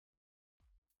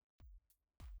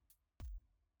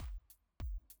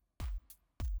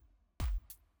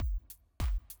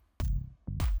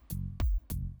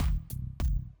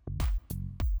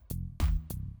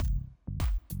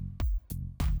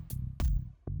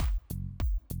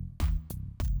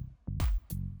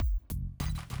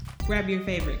Grab your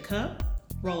favorite cup,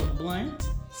 roll a blunt,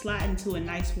 slide into a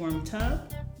nice warm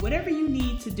tub, whatever you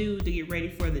need to do to get ready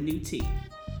for the new tea.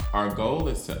 Our goal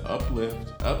is to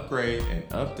uplift, upgrade, and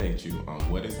update you on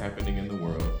what is happening in the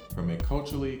world from a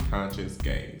culturally conscious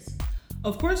gaze.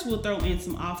 Of course, we'll throw in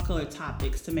some off-color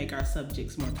topics to make our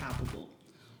subjects more palpable.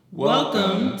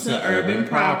 Welcome to Urban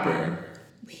Proper.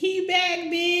 We back,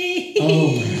 bitch.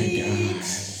 Oh my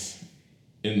gosh.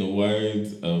 In the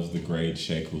words of the great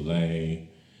Shea Coulee,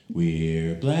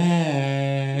 we're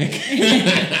black.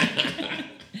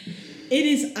 It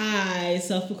is I,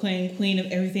 self-proclaimed queen of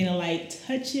everything a light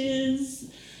touches,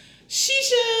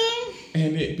 Shisha.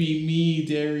 And it be me,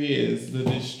 Darius, the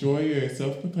destroyer,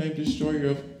 self-proclaimed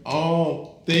destroyer of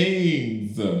all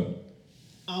things.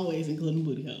 Always, including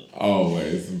booty hole.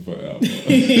 Always and forever.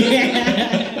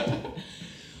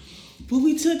 But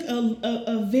we took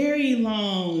a very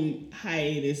long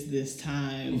hiatus this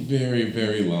time. Very,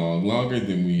 very long. Longer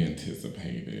than we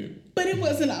anticipated. But it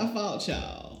wasn't our fault,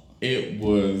 y'all. It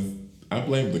was... I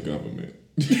blame the government.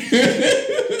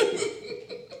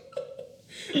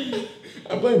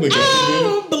 I blame the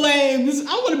government.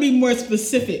 I want to be more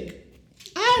specific.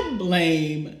 I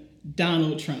blame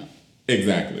Donald Trump.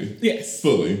 Exactly. Yes.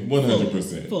 Fully.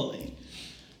 100%. Fully.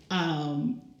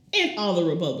 And all the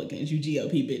Republicans, you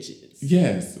GOP bitches.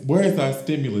 Yes. Where's our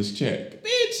stimulus check?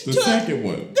 Bitch. The second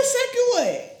one. The second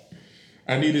one.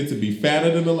 I needed to be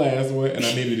fatter than the last one, and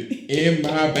I needed it in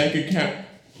my bank account.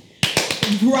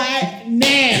 Right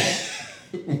now.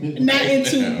 Not in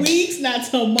 2 weeks, not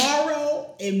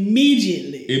tomorrow.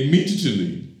 Immediately.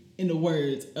 Immediately. In the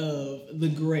words of the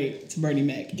great Bernie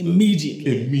Mac.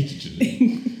 Immediately.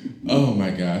 Immediately. Oh my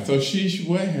God. So Sheesh,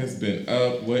 what has been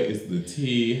up? What is the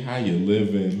tea? How you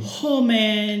living? Oh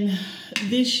man,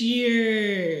 this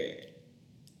year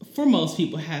for most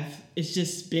people it's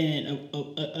just been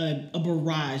a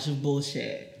barrage of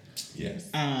bullshit. Yes.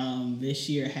 This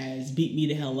year has beat me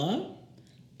the hell up.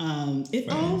 I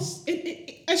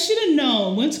should have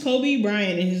known once Kobe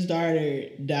Bryant and his daughter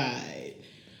died.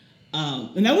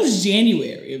 And that was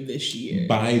January of this year.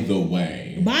 By the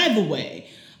way,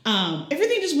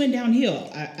 everything just went downhill.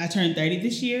 I turned 30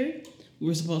 this year. We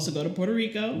were supposed to go to Puerto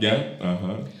Rico.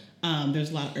 Yeah.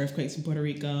 There's a lot of earthquakes in Puerto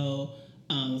Rico.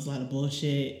 There's a lot of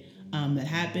bullshit that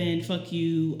happened. Fuck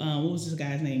you. What was this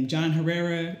guy's name? John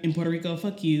Herrera in Puerto Rico.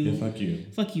 Fuck you. Yeah, fuck you.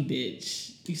 Fuck you, bitch.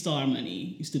 You stole our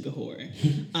money, you stupid whore.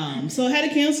 So I had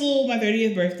to cancel my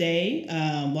 30th birthday.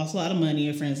 Lost a lot of money.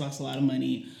 My friends lost a lot of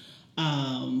money.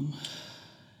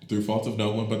 Through fault of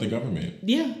no one but the government.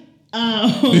 Yeah.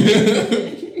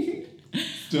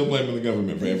 Still blaming the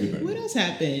government for everything. What else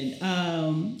happened?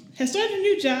 Had started a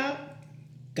new job.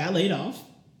 Got laid off.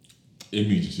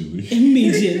 Immediately.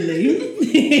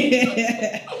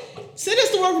 Sent us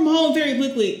to work from home very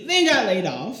quickly. Then got laid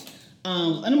off.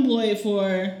 Unemployed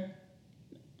for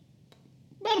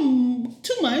about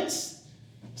 2 months.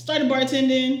 Started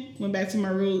bartending. Went back to my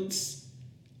roots.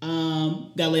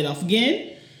 Got laid off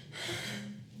again.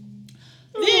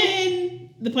 Then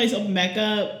the place opened back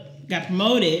up. Got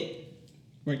promoted.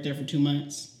 Worked there for 2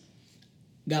 months.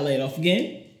 Got laid off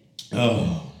again.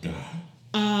 Oh God.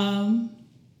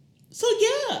 So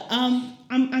yeah.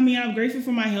 I'm grateful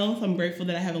for my health. I'm grateful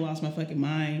that I haven't lost my fucking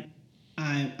mind.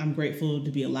 I'm grateful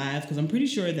to be alive because I'm pretty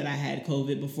sure that I had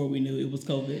COVID before we knew it was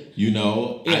COVID. You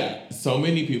know, yeah. So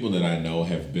many people that I know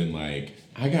have been like,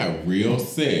 I got real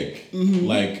sick. Mm-hmm.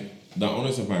 Like the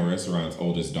owners of my restaurant's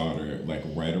oldest daughter, like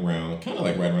right around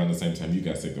the same time you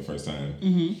got sick the first time.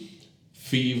 Mm-hmm.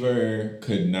 Fever,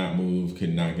 could not move,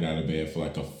 could not get out of bed for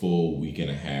like a full week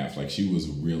and a half. Like she was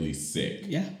really sick.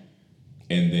 Yeah.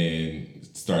 And then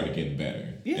started getting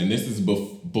better. Yeah. And this is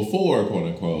before, quote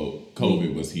unquote,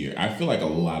 COVID was here. I feel like a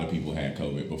lot of people had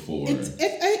COVID before. It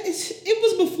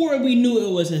was before we knew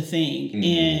it was a thing. Mm-hmm.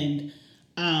 And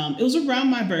it was around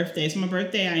my birthday. So my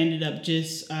birthday, I ended up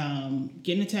just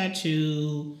getting a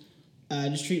tattoo,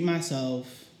 just treating myself.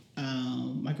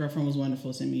 My girlfriend was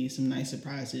wonderful, sent me some nice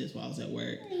surprises while I was at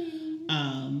work.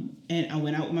 And I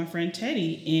went out with my friend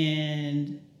Teddy,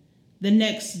 and the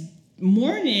next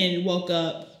morning woke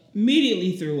up,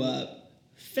 immediately threw up,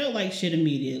 felt like shit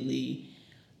immediately.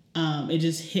 It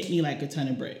just hit me like a ton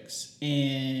of bricks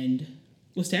and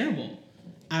was terrible.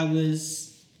 I was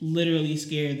literally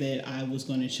scared that I was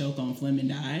going to choke on phlegm and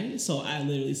die. So I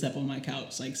literally slept on my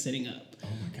couch, like sitting up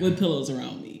with pillows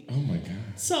around me. Oh my God.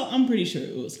 So I'm pretty sure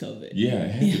it was COVID. Yeah,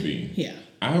 it had to be. Yeah.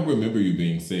 I remember you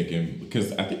being sick, and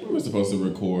because I think we were supposed to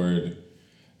record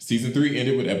season 3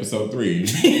 ended with episode 3.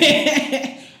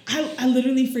 I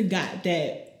literally forgot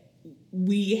that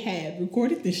we had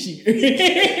recorded this year.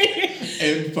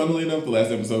 And funnily enough, the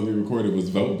last episode we recorded was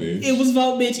Vote Bitch. It was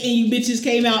Vote Bitch, and you bitches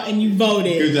came out and you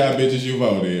voted. Good job, bitches, you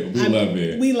voted. We love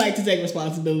it. We like to take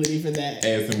responsibility for that.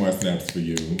 Add some more snaps for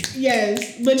you.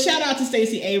 Yes, but shout out to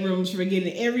Stacey Abrams for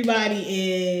getting everybody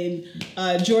in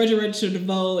Georgia registered to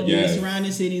vote and the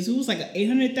surrounding cities. Who was like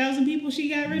 800,000 people she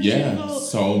got registered to vote?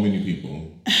 So many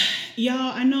people.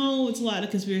 Y'all, I know it's a lot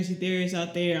of conspiracy theories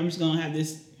out there. I'm just going to have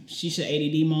this Shisha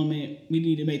ADD moment. We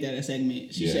need to make that a segment.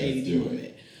 Shisha ADD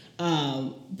moment.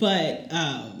 But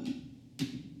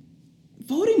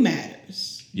voting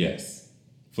matters. Yes,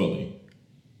 fully.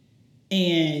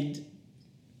 And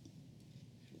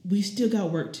we still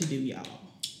got work to do, y'all.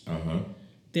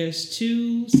 There's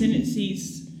 2 Senate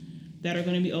seats that are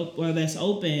going to be open, or that's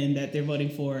open, that they're voting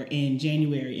for in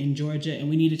January in Georgia, and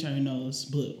we need to turn those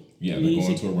blue. Yeah, they're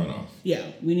going to a runoff. Yeah,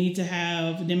 we need to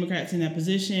have Democrats in that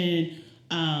position.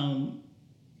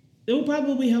 It will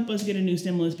probably help us get a new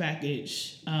stimulus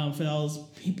package for those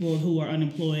people who are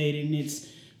unemployed, and it's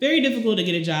very difficult to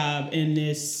get a job in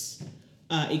this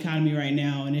economy right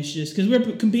now, and it's just because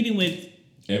we're competing with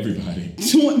everybody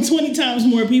 20 times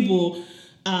more people.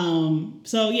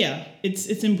 So yeah,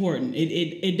 it's important.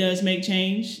 It does make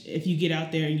change if you get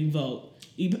out there and you vote.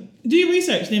 You do your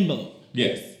research, then vote.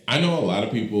 Yes, I know a lot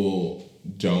of people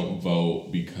don't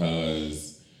vote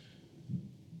because,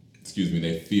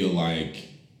 they feel like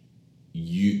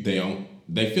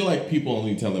they feel like people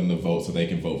only tell them to vote so they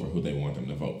can vote for who they want them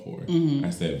to vote for. I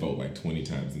said vote like 20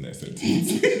 times in that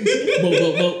sentence.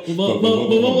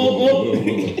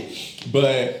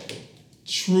 But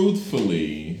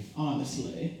truthfully,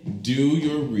 honestly, do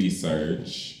your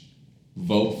research,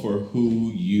 vote for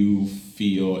who you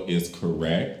feel is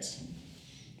correct,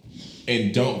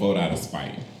 and don't vote out of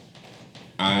spite.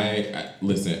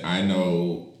 Listen, I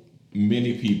know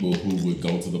many people who would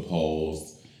go to the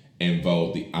polls and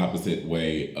vote the opposite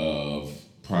way of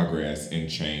progress and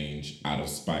change out of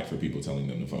spite for people telling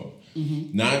them to vote.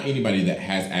 Not anybody that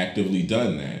has actively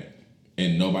done that,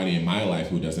 and nobody in my life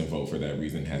who doesn't vote for that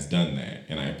reason has done that,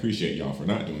 and I appreciate y'all for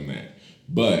not doing that.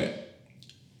 But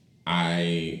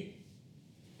I,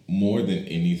 more than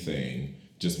anything,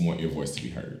 just want your voice to be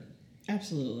heard.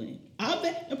 Absolutely.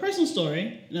 A personal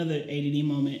story, another ADD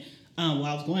moment, while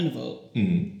I was going to vote,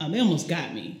 they almost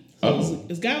got me. So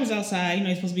this guy was outside,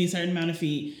 he's supposed to be a certain amount of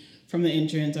feet from the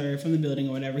entrance or from the building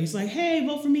or whatever. He's like, hey,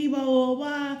 vote for me, blah, blah,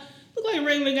 blah. Looked like a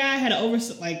regular guy, had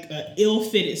an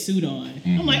ill-fitted suit on.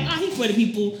 I'm like, he's for the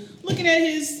people. Looking at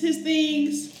his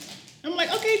things. I'm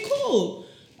like, okay, cool.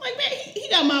 I'm like, man, he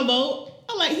got my vote.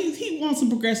 I like, he wants some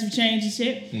progressive change and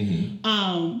shit. Then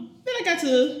I got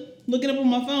to look it up on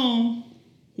my phone.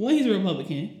 1, he's a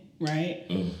Republican, right?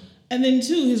 And then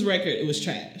 2, his record, it was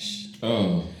trash.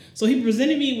 So he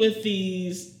presented me with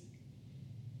these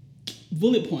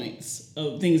bullet points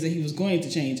of things that he was going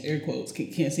to change, air quotes,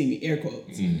 can't see me, air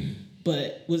quotes,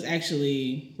 but was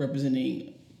actually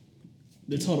representing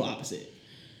the total opposite.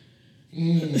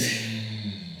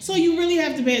 So you really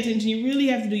have to pay attention. You really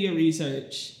have to do your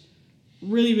research.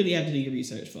 Really, really have to do your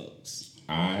research, folks.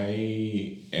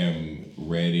 I am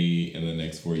ready in the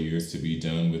next 4 years to be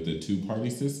done with the 2-party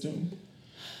system.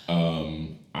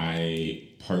 I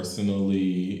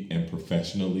personally and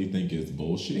professionally think it's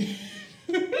bullshit.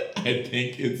 I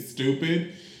think it's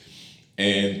stupid.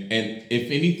 And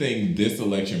if anything, this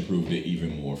election proved it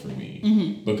even more for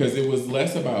me. Because it was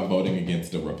less about voting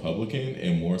against a Republican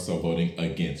and more so voting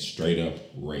against straight up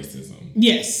racism.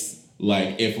 Yes.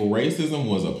 Like, if racism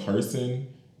was a person,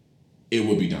 it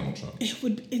would be Donald Trump.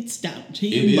 It's Donald.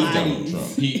 It is Donald Trump.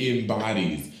 He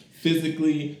embodies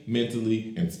physically,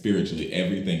 mentally, and spiritually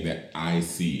everything that I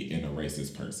see in a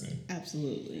racist person.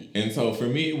 Absolutely. And so for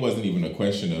me, it wasn't even a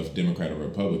question of Democrat or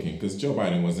Republican, because Joe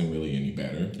Biden wasn't really any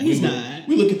better. He's not.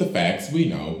 We look at the facts. We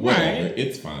know. Whatever. Right.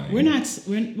 It's fine.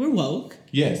 We're woke.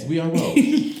 Yes, we are woke.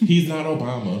 He's not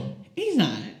Obama. He's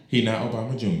not. He's not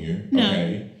Obama Jr. No.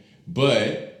 Okay.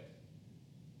 But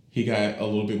he got a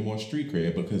little bit more street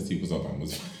cred because he was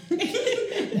Obama's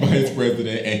vice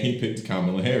president, and he picked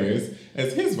Kamala Harris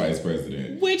as his vice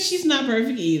president. Which she's not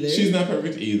perfect either. She's not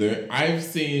perfect either. I've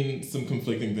seen some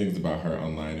conflicting things about her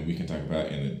online, and we can talk about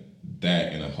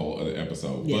that in a whole other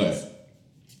episode. Yes.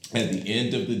 But at the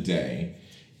end of the day,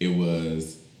 it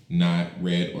was not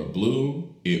red or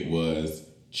blue. It was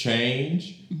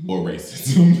change or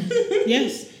racism.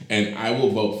 Yes. And I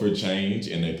will vote for change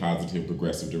in a positive,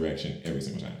 progressive direction every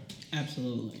single time.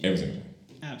 Absolutely. Every single time.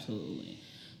 Absolutely.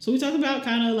 So we talked about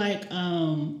kind of like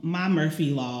my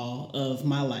Murphy Law of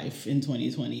my life in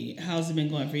 2020. How's it been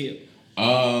going for you?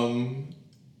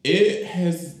 It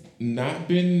has not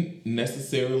been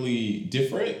necessarily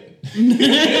different.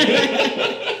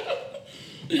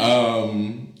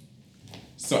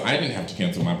 So I didn't have to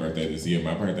cancel my birthday this year.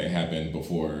 My birthday happened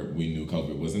before we knew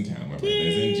COVID was in town. My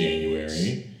birthday's in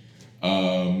January.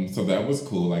 So that was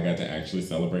cool. I got to actually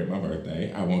celebrate my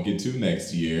birthday. I won't get to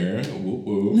next year. Whoop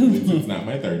whoop. At least it's not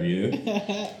my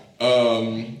 30th.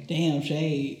 Damn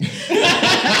shade.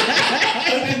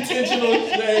 Unintentional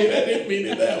shade. I didn't mean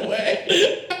it that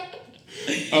way.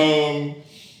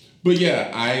 But yeah,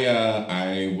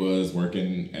 I was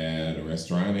working at a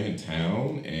restaurant in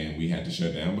town, and we had to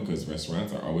shut down because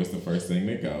restaurants are always the first thing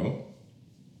that go.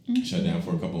 Mm-hmm. Shut down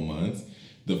for a couple months.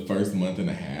 The first month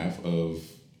and a half of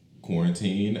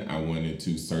quarantine, I wanted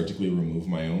to surgically remove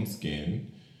my own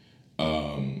skin.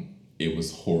 It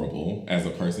was horrible. As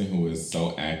a person who is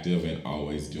so active and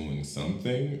always doing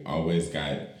something, always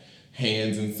got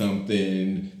hands in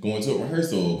something, going to a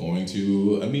rehearsal, going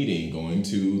to a meeting, going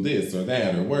to this or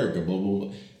that or work or blah, blah,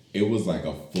 blah. It was like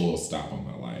a full stop on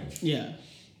my life. Yeah.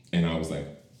 And I was like,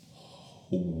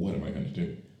 what am I going to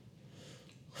do?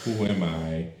 Who am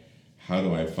I? How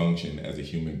do I function as a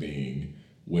human being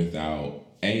without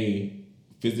A,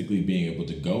 physically being able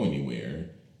to go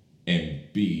anywhere, and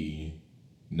B,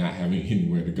 not having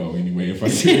anywhere to go anyway if I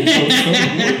couldn't go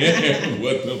somewhere?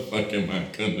 What the fuck am I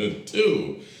gonna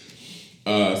do?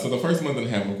 So the first month and a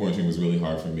half of quarantine was really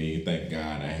hard for me. Thank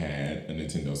God I had a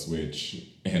Nintendo Switch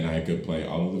and I could play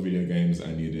all of the video games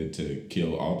I needed to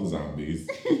kill all the zombies.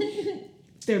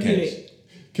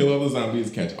 Kill all the zombies,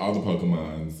 catch all the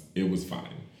Pokemons. It was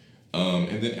fine.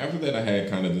 And then after that, I had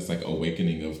kind of this like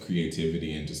awakening of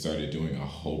creativity and just started doing a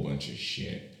whole bunch of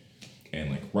shit.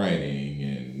 And like writing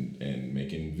and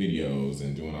making videos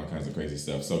and doing all kinds of crazy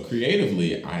stuff. So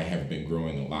creatively, I have been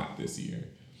growing a lot this year.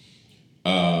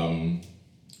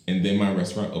 And then my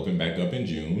restaurant opened back up in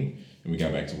June and we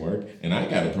got back to work and I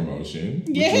got a promotion,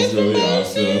 which was really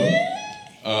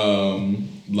awesome.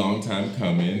 Long time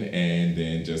coming, and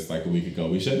then just like a week ago,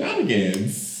 we shut down again.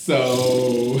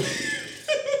 So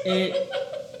it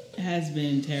has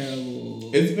been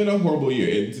terrible. It's been a horrible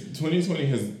year. 2020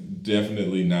 has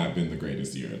definitely not been the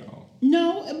greatest year at all.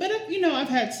 No, but I've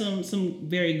had some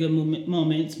very good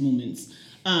moments.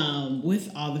 With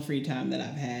all the free time that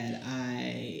I've had,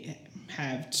 I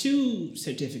have 2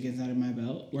 certificates under my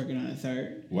belt, working on a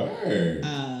third. Word.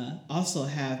 Also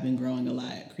have been growing a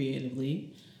lot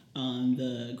creatively on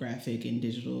the graphic and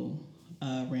digital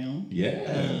realm.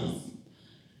 Yes.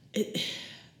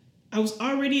 I was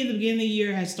already at the beginning of the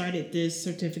year, I started this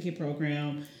certificate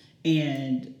program,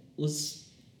 and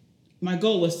my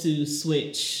goal was to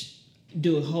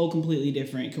do a whole completely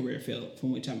different career field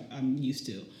from which I'm used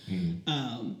to.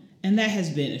 Mm-hmm. And that has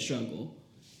been a struggle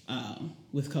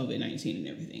with COVID-19 and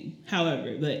everything.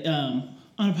 However, but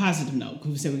on a positive note, because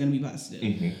we said we're going to be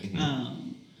positive,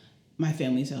 my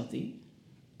family's healthy,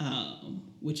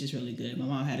 which is really good. My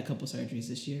mom had a couple surgeries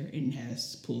this year and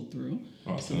has pulled through.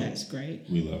 Awesome. So that's great.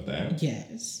 We love that.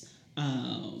 Yes.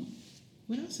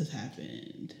 What else has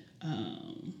happened?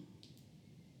 I'm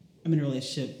in a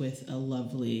relationship with a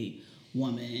lovely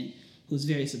woman who's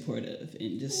very supportive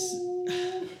and just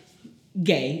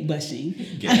gay blushing.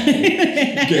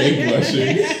 Gay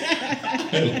blushing.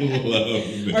 I love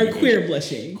that. Or queer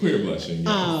blushing. Queer blushing,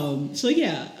 yes. So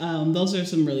yeah, those are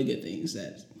some really good things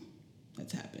that's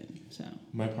happened. So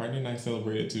my partner and I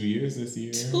celebrated 2 years this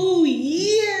year. 2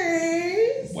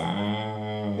 years.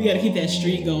 Wow. We gotta keep that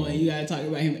streak going. You gotta talk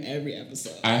about him every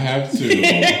episode. I have to.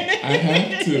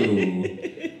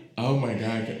 Oh my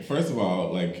God. First of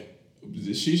all, like,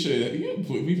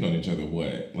 we've known each other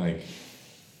what? Like,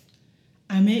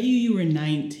 I met you were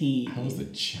 19. I was a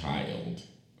child.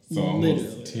 So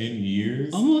almost 10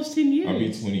 years. Almost 10 years. I'll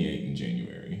be 28 in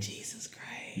January. Jesus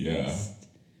Christ. Yeah.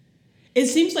 It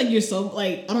seems like you're so,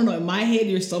 like, I don't know, in my head,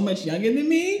 you're so much younger than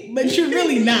me, but you're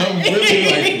really not. I'm really,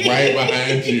 like, right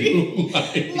behind you.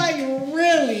 Like,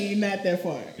 really not that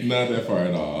far. Not that far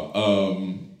at all.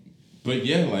 But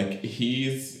yeah, like,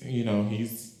 he's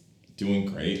doing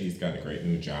great. He's got a great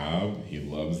new job. He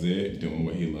loves it, doing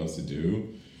what he loves to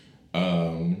do.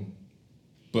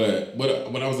 But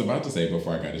what I was about to say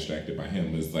before I got distracted by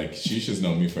him is, like, she's just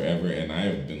known me forever, and I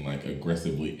have been, like,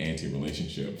 aggressively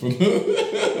anti-relationship for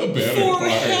the better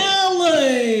part.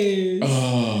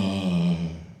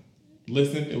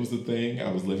 Listen, it was a thing. I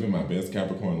was living my best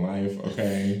Capricorn life,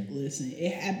 okay? Listen,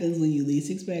 it happens when you least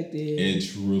expect it. It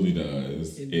truly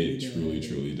does. It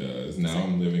truly does. Now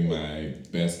I'm living my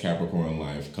best Capricorn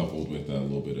life coupled with a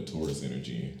little bit of Taurus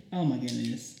energy. Oh, my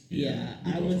goodness. Yeah.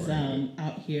 I was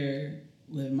out here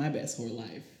living my best whole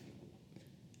life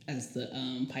as the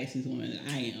Pisces woman that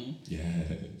I am. Yes.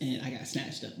 And I got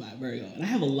snatched up by a Virgo. And I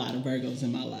have a lot of Virgos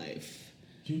in my life.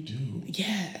 You do?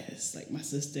 Yes. Like my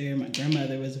sister, my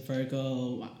grandmother was a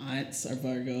Virgo. My aunts are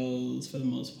Virgos for the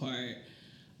most part.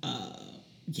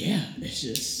 Yeah, it's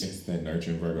just... It's that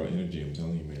nurturing Virgo energy, I'm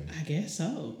telling you, man. I guess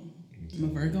so. I'm a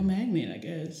Virgo magnet, I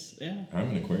guess. Yeah. I'm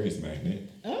an Aquarius magnet.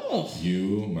 Oh.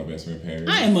 You, my best friend Paris.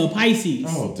 I am a Pisces.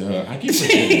 Oh, duh. I keep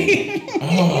forgetting.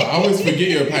 I always forget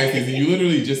you're a Pisces, and you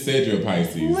literally just said you're a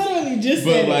Pisces. Literally just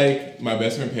but said like, my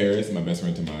best friend Paris, my best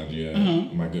friend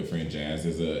Tamaja, my good friend Jazz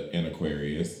is an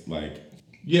Aquarius. Like,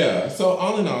 yeah. So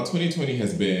all in all, 2020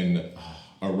 has been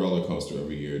a roller coaster of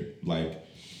a year. Like,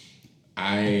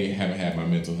 I haven't had my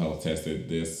mental health tested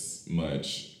this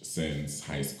much since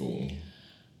high school.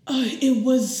 It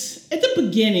was at the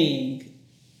beginning,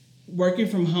 working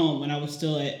from home when I was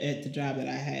still at the job that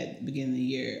I had at the beginning of the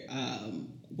year.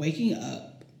 Waking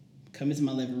up, coming to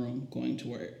my living room, going to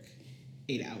work,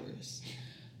 8 hours,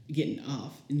 getting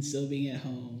off, and still being at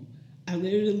home. I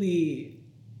literally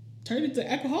turned into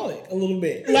alcoholic a little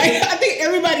bit. Like, I think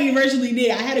everybody virtually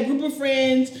did. I had a group of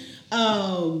friends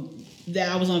that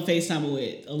I was on FaceTime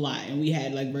with a lot, and we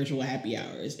had like virtual happy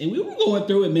hours, and we were going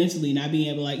through it mentally, not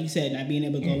being able, like you said, not being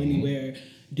able to go anywhere,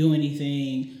 do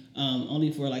anything,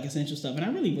 only for like essential stuff. And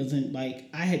I really wasn't like,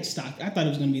 I thought it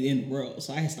was going to be the end of the world,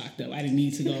 so I had stocked up. I didn't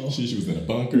need to go. She was in a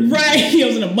bunker. Right, I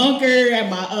was in a bunker, had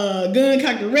my gun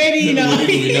cocked and ready, you know.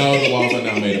 We know the walls are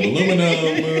now made of aluminum.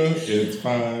 It's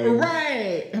fine.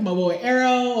 Right. Had my boy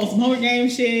Arrow on some Hunger Game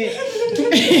shit.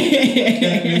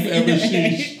 Katniss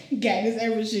Eversheesh. Katniss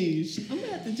Eversheesh. I'm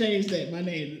gonna have to change that, my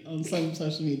name on some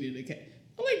social media. I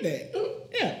like that.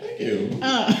 Yeah. Thank you.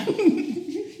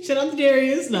 Shout out to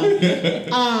Darius. No.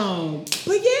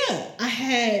 But yeah, I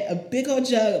had a big old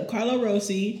jug of Carlo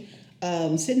Rossi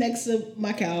sitting next to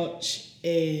my couch,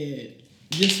 and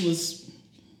this was,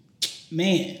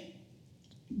 man,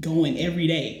 going every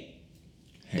day.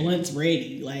 Hey. Blunts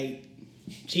ready, like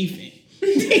chiefing.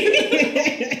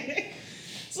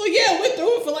 So yeah, I went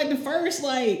through it for like the first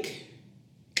how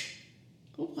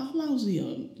long was we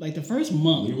on? Like the first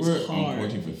month. We were on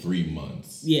quarantine for 3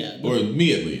 months. Yeah. Or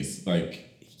me at least. Like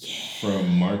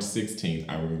from March 16th,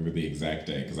 I remember the exact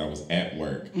day because I was at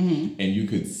work and you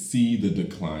could see the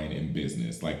decline in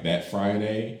business. Like that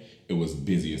Friday, it was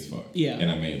busy as fuck. Yeah.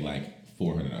 And I made like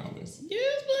 $400.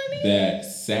 Yes, buddy. That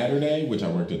Saturday, which I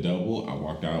worked a double, I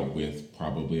walked out with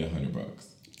probably $100.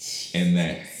 And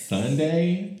that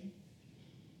Sunday,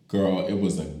 girl, it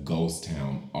was a ghost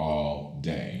town all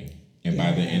day. And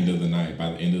by the end of the night, by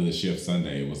the end of the shift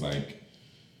Sunday, it was like,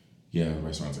 yeah,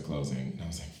 restaurants are closing. And I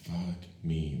was like, fuck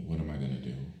me, what am I going to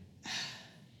do?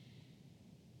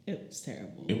 It was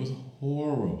terrible. It was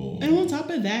horrible. And on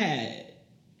top of that,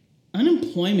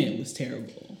 unemployment was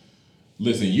terrible.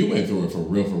 Listen, you went through it for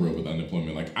real with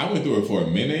unemployment. Like, I went through it for a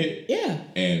minute. Yeah.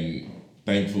 And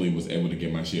thankfully was able to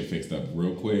get my shit fixed up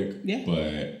real quick. Yeah.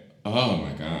 But, oh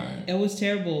my God. It was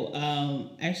terrible. I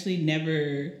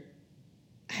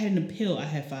had an appeal I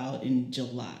had filed in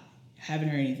July. Haven't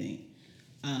heard anything.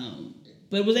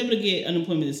 But was able to get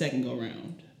unemployment the second go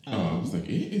round. I was like,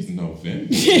 it is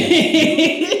November.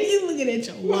 You looking at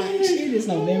your watch. It is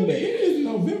November. It is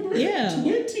November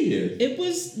 20th. It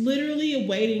was literally a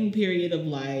waiting period of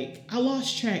like, I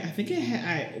lost track. I think I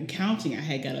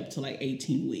had got up to like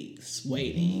 18 weeks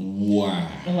waiting. Wow.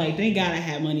 But like, thank God I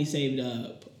had money saved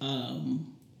up.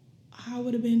 I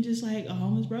would have been just like a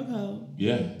homeless broke hoe.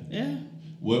 Yeah. Yeah.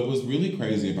 What was really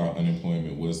crazy about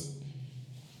unemployment was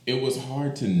it was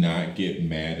hard to not get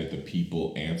mad at the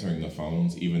people answering the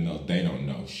phones, even though they don't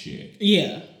know shit.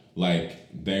 Yeah. Like,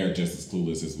 they're just as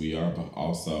clueless as we are, but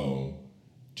also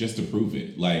just to prove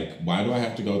it. Like, why do I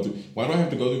have to go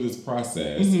through this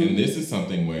process? Mm-hmm. And this is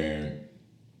something where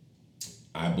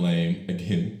I blame,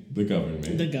 again, the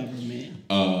government. The government.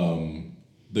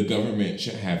 The government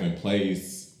should have in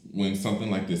place when something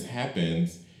like this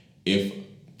happens, if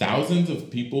thousands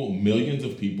of people, millions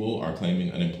of people are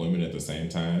claiming unemployment at the same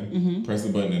time, press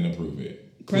the button and approve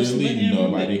it. Clearly,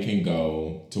 nobody can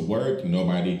go to work.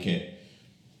 Nobody can.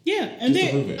 Yeah, and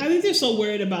I think they're so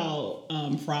worried about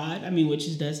fraud. I mean,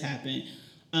 which does happen.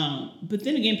 But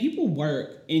then again, people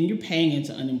work and you're paying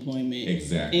into unemployment.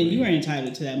 Exactly. And you are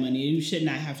entitled to that money. You should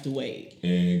not have to wait.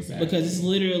 Exactly. Because it's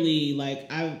literally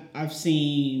like I've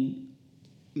seen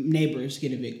neighbors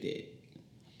get evicted.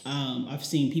 I've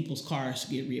seen people's cars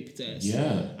get repossessed.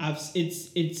 Yeah.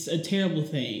 It's a terrible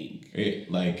thing.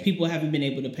 People haven't been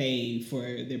able to pay for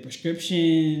their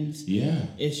prescriptions. Yeah.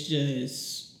 It's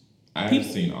just I've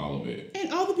seen all of it.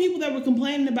 And all the people that were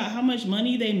complaining about how much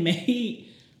money they made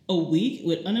a week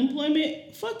with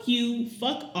unemployment, fuck you,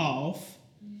 fuck off.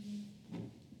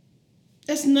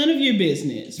 That's none of your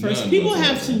business. People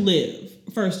have to live,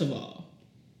 first of all.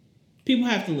 People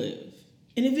have to live.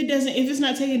 And if it's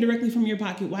not taken directly from your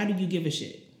pocket, why do you give a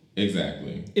shit?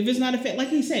 Exactly. If it's not a fit, like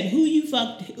he said,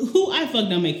 who I fucked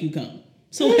don't make you come.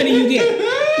 So what do you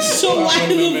get? So why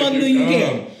the fuck do you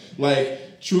care?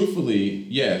 Like, truthfully,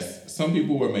 yes, some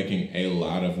people were making a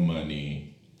lot of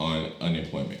money on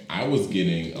unemployment. I was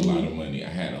getting a lot of money. I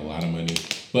had a lot of money.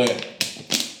 But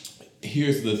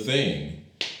here's the thing.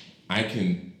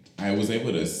 I was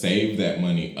able to save that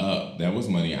money up. That was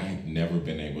money I had never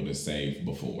been able to save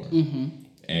before. Mm-hmm.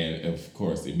 And of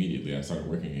course, immediately I started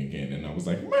working again, and I was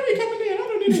like, money coming in, I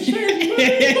don't need to save money. Who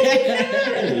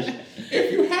cares?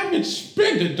 If you haven't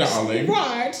spent it, darling.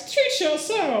 Right, treat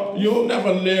yourself. You'll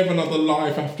never live another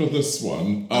life after this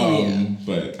one.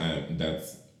 But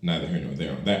that's neither here nor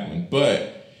there on that one.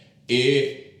 But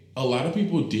a lot of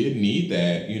people did need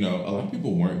that. You know, a lot of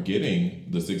people weren't getting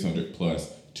the $600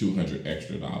 plus $200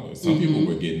 extra dollars. Some people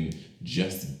were getting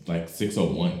just like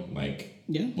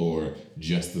 601, or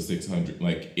just the 600.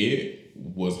 Like, it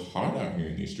was hard out here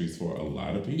in these streets for a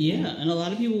lot of people. Yeah, and a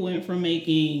lot of people went from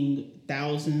making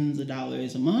thousands of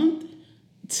dollars a month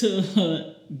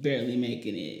to barely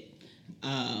making it.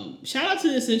 Shout out to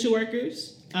the essential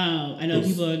workers. I know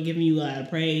people are giving you a lot of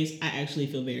praise. I actually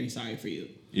feel very sorry for you.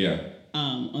 Yeah.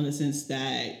 On the sense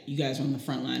that you guys are on the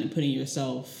front line and putting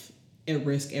yourself at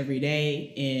risk every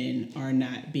day and are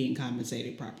not being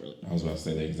compensated properly. I was about to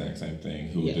say the exact same thing.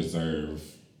 Who deserve,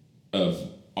 of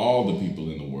all the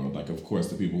people in the world, like, of course,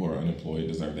 the people who are unemployed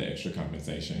deserve the extra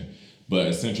compensation, but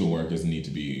essential workers need to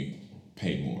be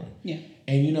paid more. Yeah.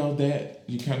 And you know that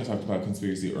you kind of talked about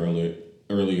conspiracy earlier.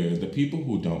 The people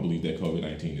who don't believe that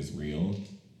COVID-19 is real.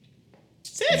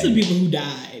 Say that to the people who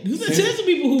died. Say that to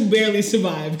people who barely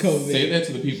survived COVID. Say that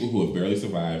to the people who have barely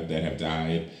survived, that have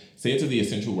died. Say it to the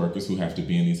essential workers who have to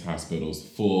be in these hospitals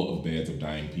full of beds of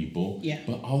dying people. Yeah.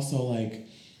 But also, like,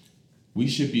 we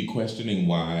should be questioning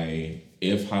why,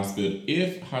 if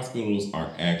hospitals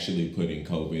are actually putting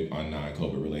COVID on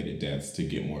non-COVID related deaths to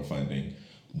get more funding,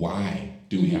 why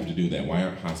do we have to do that? Why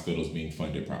aren't hospitals being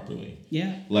funded properly?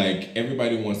 Yeah. Like,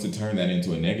 everybody wants to turn that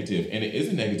into a negative, and it is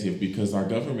a negative because our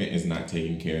government is not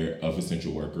taking care of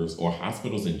essential workers or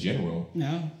hospitals in general.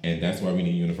 No. And that's why we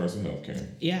need universal health care.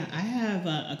 Yeah, I have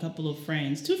a couple of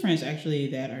friends, 2 friends actually,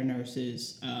 that are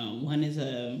nurses. One is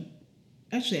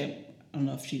actually, I don't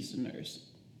know if she's a nurse,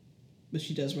 but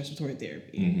she does respiratory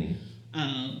therapy.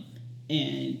 Mm-hmm.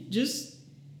 And just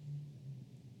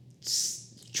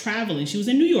traveling. She was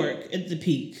in New York at the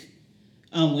peak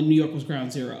when New York was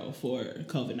ground zero for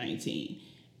COVID-19.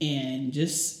 And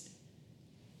just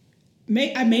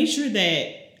I made sure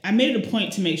that I made it a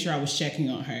point to make sure I was checking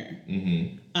on her.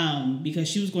 Mm-hmm. Because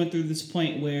she was going through this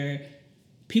point where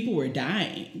people were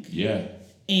dying. Yeah.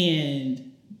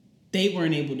 And they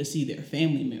weren't able to see their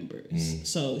family members. Mm.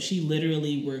 So she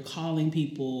literally were calling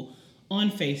people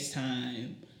on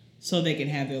FaceTime so they could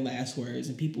have their last words,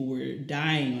 and people were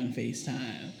dying on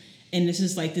FaceTime. And it's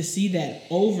just like, to see that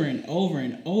over and over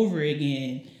and over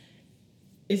again,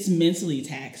 it's mentally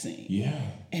taxing. Yeah.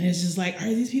 And it's just like, are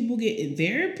these people getting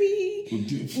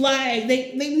therapy? Like,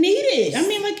 they need it. I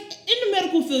mean, like, in the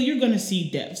medical field, you're going to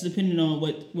see deaths depending on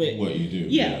what you do.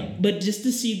 Yeah. But just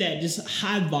to see that just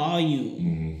high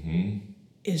volume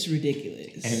is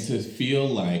ridiculous. And to feel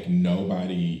like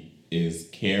nobody is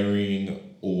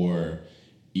caring or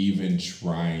even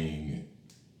trying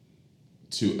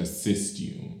to assist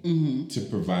you, to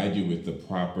provide you with the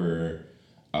proper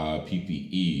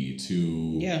PPE,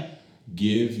 to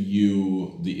give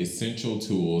you the essential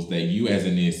tools that you as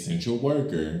an essential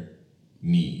worker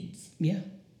needs. Yeah.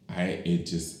 I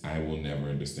will never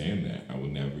understand that. I will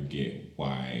never get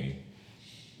why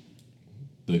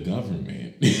the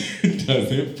government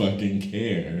doesn't fucking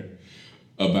care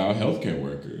about healthcare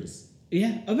workers.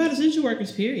 Yeah, about essential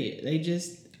workers, period. They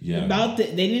just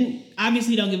they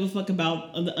obviously don't give a fuck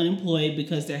about the unemployed,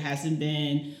 because there hasn't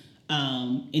been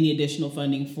any additional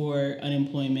funding for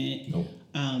unemployment. Nope.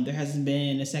 There hasn't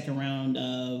been a second round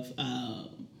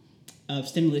of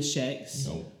stimulus checks.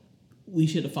 Nope. We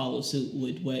should have followed suit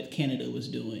with what Canada was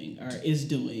doing or is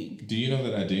doing. Do you know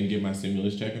that I didn't get my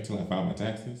stimulus check until I filed my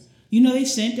taxes? You know, they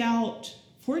sent out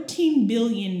 $14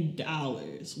 billion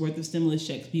worth of stimulus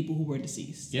checks to people who were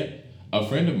deceased. Yep. A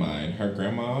friend of mine, her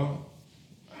grandma,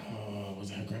 was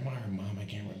it her grandma or her mom? I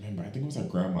can't remember. I think it was her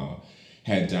grandma,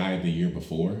 had died the year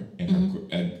before,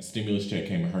 and her stimulus check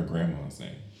came in her grandma's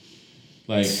name.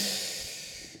 Like,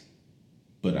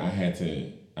 but I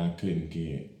couldn't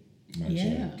get my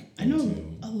check. I know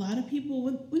a lot of people,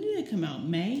 when did it come out?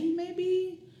 May,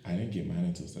 maybe? I didn't get mine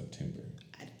until September.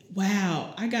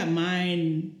 Wow. I got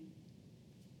mine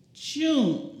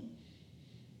June.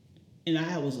 And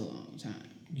that was a long time.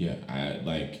 Yeah,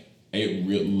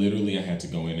 Literally, I had to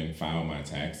go in and file my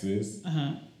taxes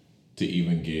to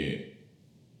even get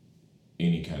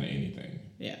any kind of anything.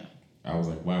 Yeah. I was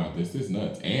like, wow, this is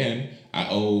nuts. And I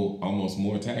owe almost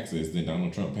more taxes than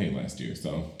Donald Trump paid last year.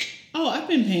 So. Oh, I've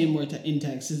been paying more in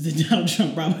taxes than Donald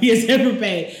Trump probably has ever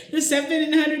paid. The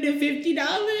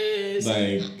 $750.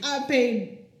 Like, I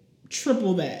paid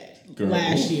triple that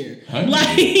last year.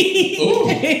 Like,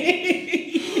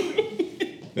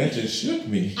 that just shook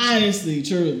me. Honestly,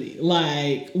 truly.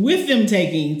 Like, with them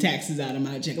taking taxes out of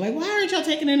my check. Like, why aren't y'all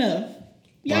taking enough?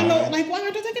 Y'all know, like, why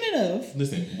aren't y'all taking enough?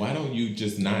 Listen, why don't you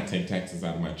just not take taxes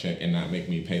out of my check and not make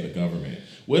me pay the government?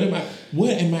 What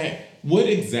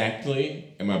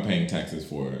exactly am I paying taxes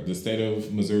for? The state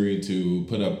of Missouri to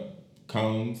put up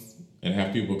cones and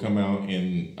have people come out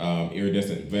in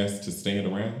iridescent vests to stand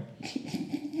around?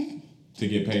 To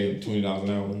get paid $20 an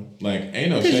hour? Like, ain't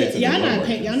no shade to the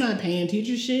workers. Y'all not paying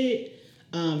teacher shit.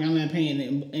 Y'all not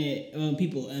paying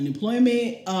people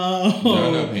unemployment.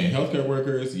 Y'all not paying healthcare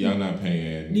workers. Y'all not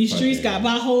paying. These streets got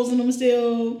potholes in them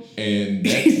still. And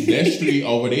that street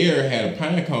over there had a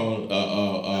pine cone.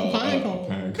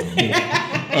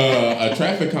 A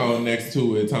traffic cone next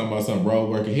to it, talking about some road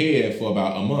work ahead for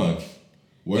about a month.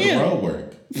 Where the road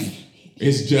work?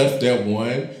 It's just that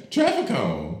one traffic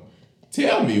cone.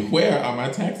 Tell me, where are my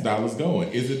tax dollars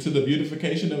going? Is it to the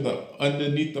beautification of the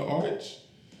underneath the arch?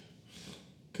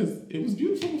 Because it was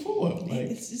beautiful before. Like,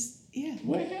 it's just, yeah.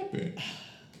 What happened?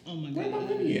 Oh my God. Where my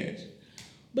money at?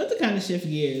 But to kind of shift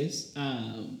gears.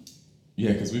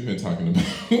 Yeah, because we've been talking about.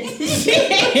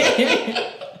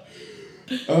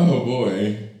 Oh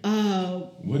boy.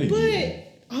 What a year.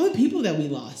 All the people that we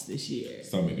lost this year.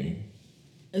 So many.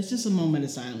 It's just a moment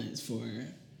of silence for.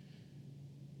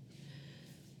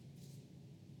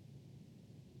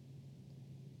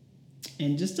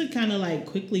 And just to kind of like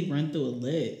quickly run through a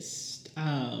list,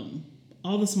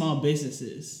 all the small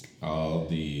businesses. All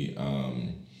the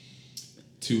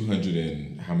 200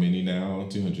 and how many now?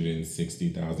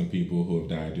 260,000 people who have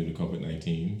died due to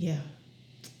COVID-19. Yeah.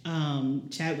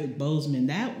 Chadwick Boseman,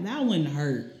 that one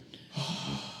hurt.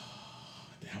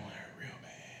 That one hurt real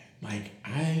bad. Like,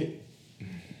 I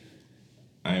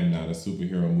am not a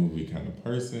superhero movie kind of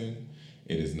person.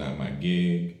 It is not my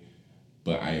gig.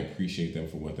 But I appreciate them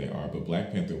for what they are. But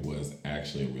Black Panther was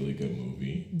actually a really good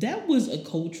movie. That was a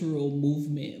cultural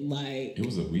movement. Like, it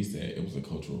was a reset. It was a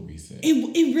cultural reset.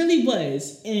 It really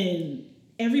was. And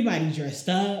everybody dressed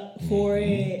up for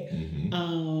it.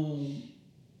 Mm-hmm.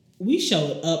 We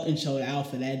showed up and showed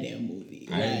out for that damn movie.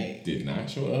 I did not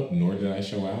show up, nor did I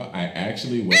show out. I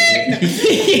actually waited.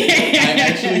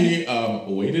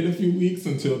 Waited a few weeks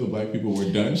until the Black people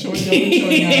were done showing up and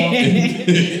showing out.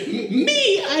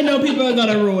 Me, I know people are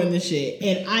gonna ruin the shit,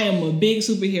 and I am a big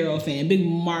superhero fan, big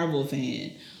Marvel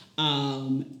fan,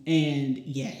 and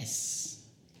yes,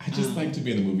 I just like to be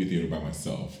in the movie theater by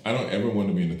myself. I don't ever want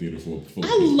to be in the theater full.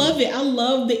 I love it. I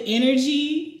love the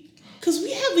energy. Because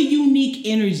we have a unique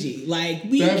energy. Like,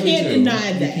 we can't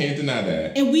deny that. We can't deny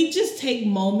that. And we just take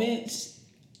moments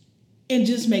and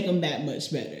just make them that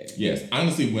much better. Yes.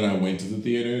 Honestly, when I went to the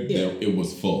theater, it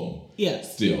was full. Yeah.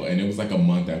 Still. And it was like a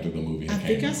month after the movie came out. I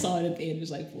think I saw it in theaters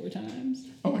like 4 times.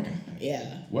 Oh, my God.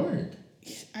 Yeah. Work.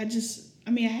 I had to.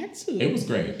 It was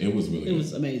great. It was really good. It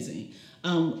was amazing.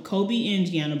 Kobe and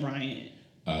Gianna Bryant.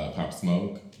 Pop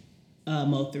Smoke.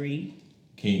 Mo3.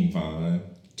 King Von.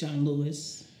 John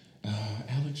Lewis.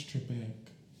 Alex Trebek.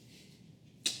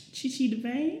 Chi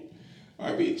DeVayne.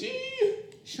 RBG.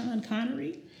 Sean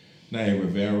Connery. Naya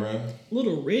Rivera.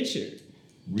 Little Richard.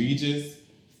 Regis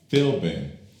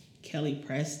Philbin. Kelly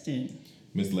Preston.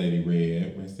 Miss Lady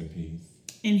Red, rest in peace.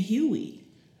 And Huey.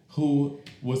 Who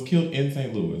was killed in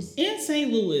St. Louis.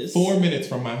 4 minutes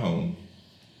from my home.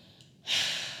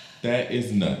 That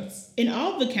is nuts. And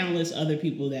all the countless other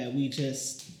people that we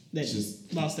just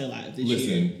lost their lives this year.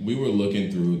 Listen, we were looking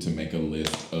through to make a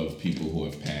list of people who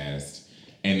have passed,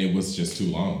 and it was just too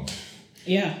long.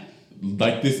 Yeah.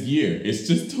 Like this year, it's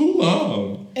just too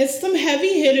long. And some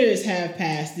heavy hitters have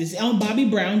passed this. Bobby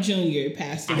Brown Jr.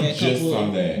 passed away. I just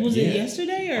saw that. Was it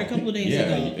yesterday or a couple of days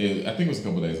ago? I think it was a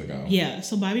couple of days ago. Yeah,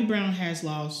 so Bobby Brown has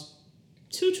lost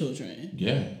 2 children.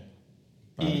 Yeah.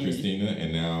 Bobby Christina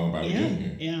and now Bobby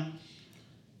Jr. Yeah.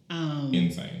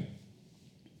 Insane.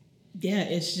 Yeah,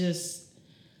 it's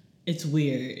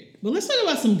weird. But let's talk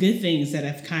about some good things that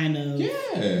have kind of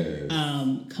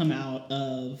come out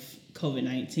of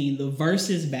COVID-19. The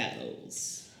versus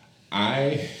battles.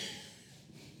 I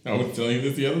was telling you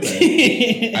this the other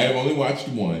day. I have only watched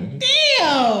one.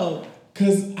 Damn!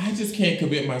 Because I just can't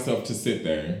commit myself to sit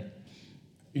there.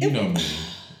 You know me.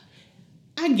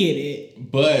 I get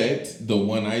it. But the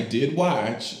one I did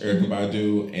watch, Erykah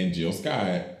Badu and Jill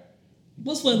Scott,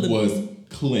 was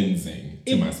cleansing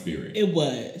to my spirit. It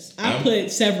was. I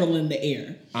put several in the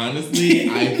air. Honestly,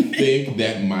 I think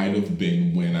that might have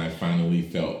been when I finally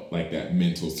felt like that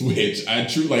mental switch. I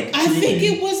think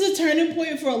it was a turning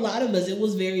point for a lot of us. It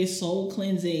was very soul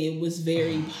cleansing. It was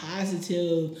very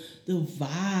positive. The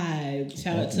vibe.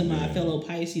 Shout out to my fellow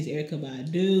Pisces, Erykah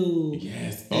Badu.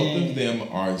 Yes, both of them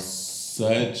are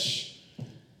such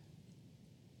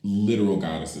literal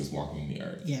goddesses walking the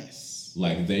earth. Yes.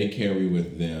 Like, they carry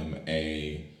with them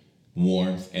a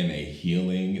warmth and a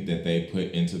healing that they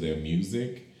put into their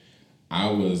music. I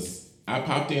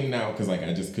popped in and out because, like,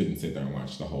 I just couldn't sit there and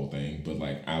watch the whole thing. But,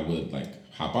 like, I would, like,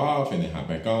 hop off and then hop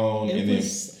back on. It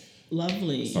was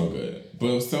lovely. So good.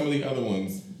 But some of the other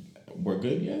ones were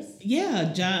good, yes?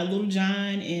 Yeah, Lil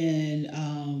Jon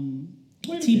and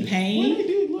T-Pain. Where they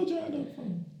did Lil Jon up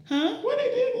from? Huh? Where they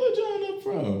did Lil Jon up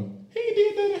from? He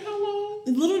did that in how long?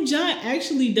 Lil Jon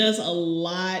actually does a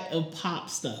lot of pop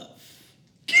stuff.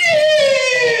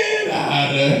 Get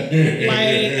out of here.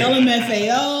 Like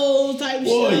LMFAO type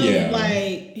stuff. Yeah.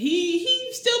 Like he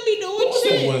still be doing what was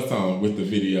shit. that one song with the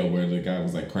video where the guy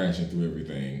was like crashing through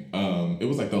everything? It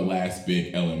was like the last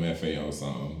big LMFAO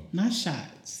song. Not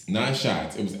Shots. Not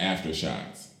Shots. It was after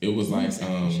Shots. It was like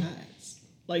Shots.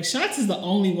 Like Shots is the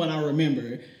only one I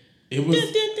remember. It was.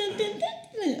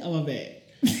 Oh my bad.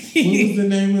 What was the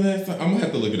name of that song? I'm gonna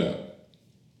have to look it up.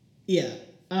 Yeah.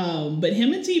 But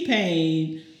him and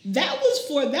T-Pain, that was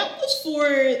for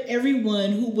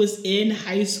everyone who was in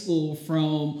high school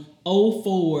from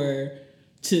 2004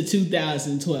 to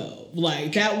 2012.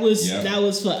 Like that was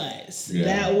for us. Yeah.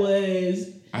 That was.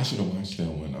 I should have watched that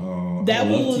one. Oh,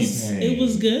 T-Pain. It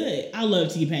was good. I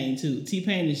love T-Pain too.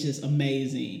 T-Pain is just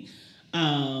amazing.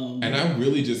 And I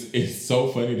really it's so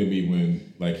funny to me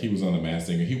when like he was on The Masked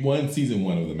Singer. He won season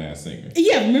 1 of The Masked Singer.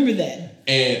 Yeah, remember that.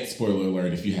 And spoiler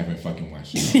alert if you haven't fucking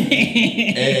watched it.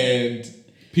 And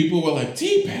people were like,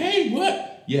 T-Pain,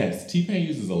 what? Yes, T-Pain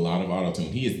uses a lot of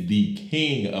autotune. He is the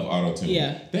king of autotune.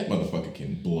 Yeah. That motherfucker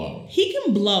can blow. He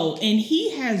can blow, and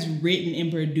he has written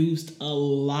and produced a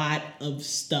lot of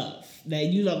stuff. That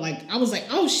I was like,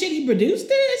 oh shit, he produced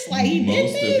this? Like he did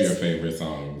this? Most of your favorite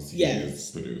songs he has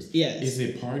produced. Yes. Is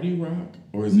it Party Rock?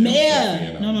 Or is it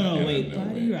No, wait.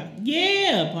 Party Rock.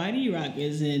 Yeah, Party Rock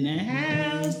is in the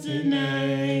house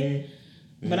tonight.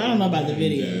 But I don't know about the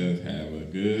video. Just have a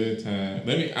good time.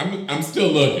 I'm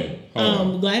still looking.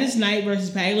 Gladys Knight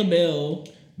versus Patti LaBelle.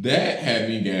 That had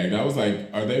me gagged. I was like,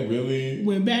 are they really?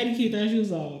 When Patti kicked her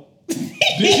shoes off. Did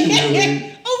she really?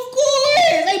 Of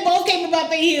course! They both came about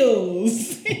the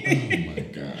heels. Oh my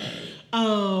God.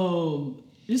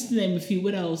 Just to name a few.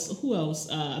 What else? Who else?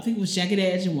 I think it was Jagged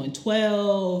Edge in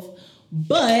 112.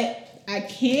 But I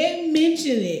can't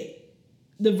mention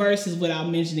the verses without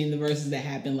mentioning the verses that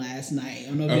happened last night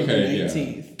on November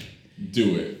 19th. Yeah.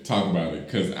 Do it. Talk about it.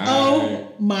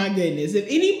 Oh my goodness. If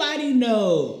anybody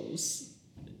knows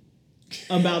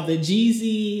about the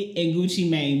Jeezy and Gucci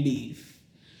Mane beef,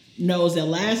 knows that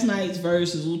last night's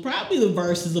verses was probably the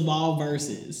verses of all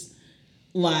verses.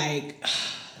 Like,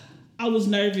 I was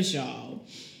nervous, y'all.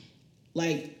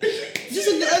 Like, just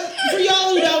for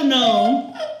y'all who don't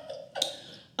know,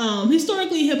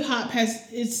 historically hip hop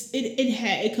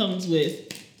it comes with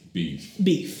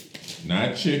beef.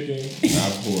 Not chicken,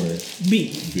 not pork.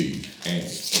 Beef. And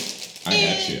I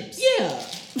got chips. Yeah.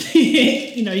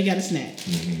 You got a snack.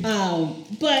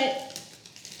 Mm-hmm. But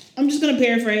I'm just gonna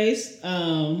paraphrase.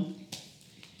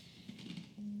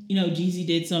 Jeezy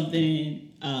did something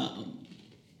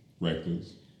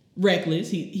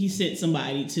reckless. He sent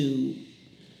somebody to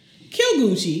kill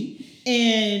Gucci,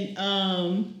 and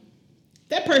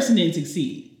that person didn't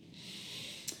succeed.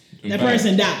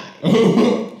 Person died.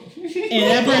 And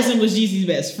that person was Jeezy's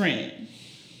best friend.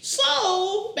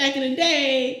 So, back in the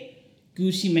day,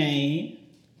 Gucci Mane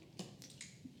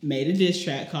made a diss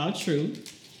track called Truth.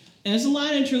 And there's a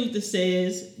line in Truth that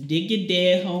says, dig your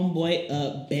dead homeboy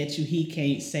up, bet you he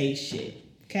can't say shit.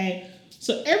 Okay?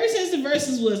 So ever since the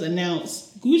verses was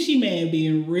announced, Gucci Mane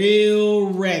being real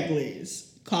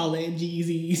reckless, calling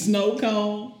Jeezy snow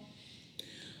cone.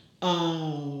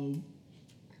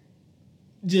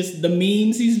 Just the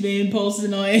memes he's been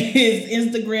posting on his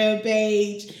Instagram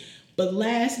page. But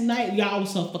last night, y'all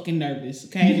was so fucking nervous,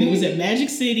 okay? It was at Magic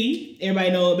City. Everybody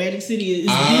know what Magic City is.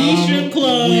 The strip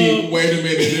club. Wait a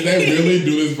minute. Did they really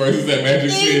do this versus at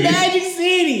Magic City? Magic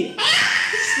City.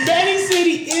 Magic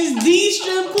City is the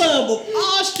strip club of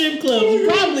all strip clubs,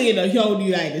 probably in the whole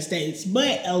United States,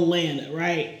 but Atlanta,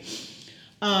 right?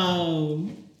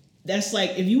 That's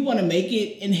like, if you want to make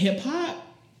it in hip-hop,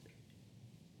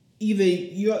 either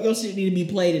your shit need to be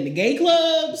played in the gay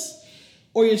clubs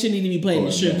or your shit need to be played in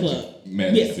the strip club.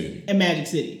 Magic City. In Magic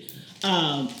City.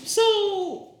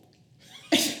 So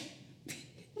that's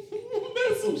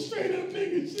some straight up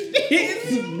nigga shit.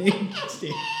 It's some nigga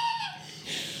shit.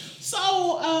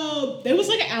 So it was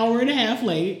like an hour and a half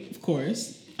late, of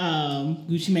course.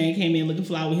 Gucci Mane came in looking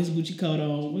fly with his Gucci coat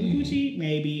on. Was it Gucci?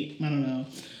 Maybe. I don't know.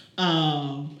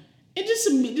 And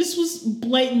this was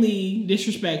blatantly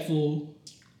disrespectful,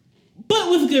 but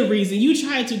with good reason. You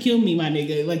tried to kill me, my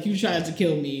nigga. Like, you tried to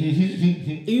kill me.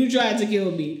 You tried to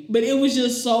kill me. But it was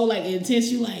just so, like, intense.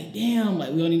 You like, damn,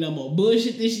 like, we don't need no more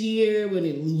bullshit this year. We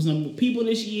didn't lose no more people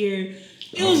this year.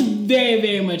 It was very,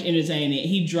 very much entertaining.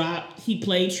 He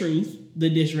played Truth, the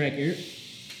diss record.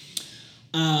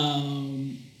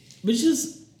 But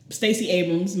just Stacey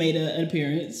Abrams made an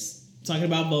appearance talking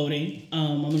about voting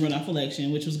on the runoff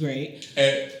election, which was great.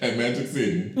 At Magic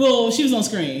City. Well, she was on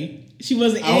screen. She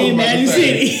wasn't in Magic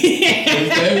City.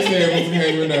 Stacey Abrams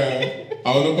came in there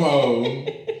on the pole.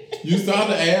 You saw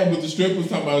the ad with the strippers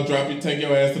talking about take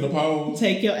your ass to the pole.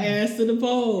 Take your ass to the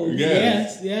pole.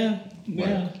 Yes. Yeah.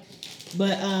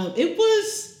 But it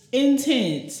was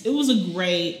intense. It was a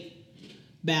great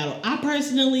battle. I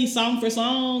personally, song for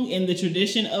song, in the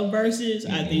tradition of verses,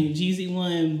 I think Jeezy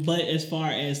won. But as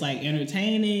far as like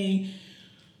entertaining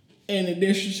and the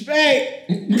disrespect,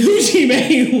 Gucci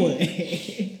Mane won.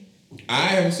 I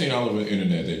haven't seen all over the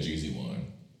internet that Jeezy won.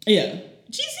 Yeah.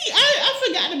 Jeezy, I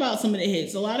forgot about some of the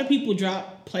hits. A lot of people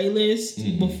drop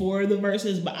playlists before the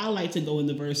verses, but I like to go in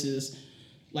the verses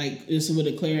like this with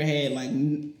a clear head, like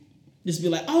just be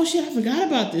like, oh shit, I forgot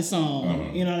about this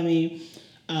song. You know what I mean?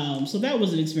 So that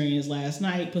was an experience last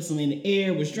night. Put something in the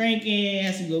air, was drinking,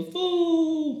 had some good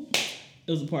food.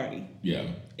 It was a party. Yeah.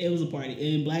 It was a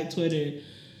party. And Black Twitter,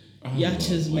 y'all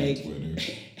just make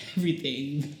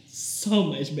everything so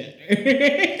much better.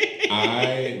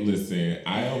 I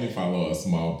only follow a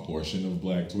small portion of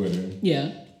Black Twitter.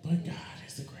 Yeah. But God,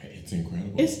 it's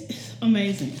incredible. It's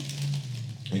amazing.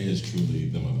 It is truly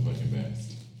the motherfucking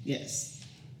best. Yes.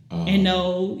 And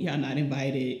no, y'all not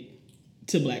invited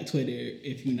to Black Twitter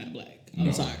if you're not black.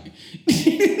 I'm sorry.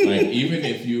 Like, even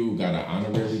if you got an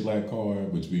honorary black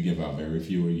card, which we give out very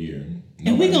few a year.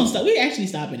 And we actually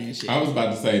stopping that shit. I was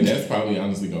about to say, that's probably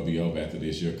honestly going to be over after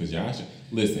this year, because y'all should,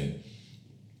 listen,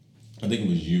 I think it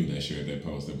was you that shared that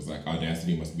post that was like,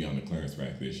 Audacity must be on the clearance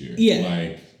rack this year. Yeah.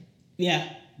 Like,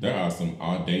 yeah. There are some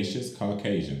audacious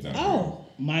Caucasians out there. Oh,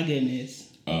 my goodness.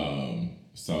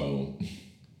 So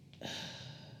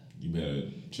you better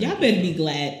y'all better be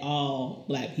glad all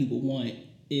black people want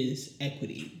is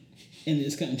equity in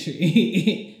this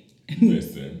country.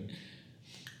 Listen,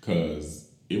 because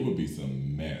it would be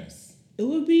some mess. It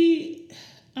would be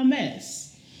a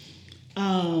mess.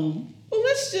 Well,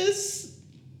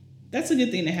 that's a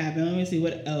good thing to happen. Let me see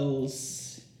what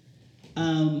else.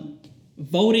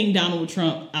 Voting Donald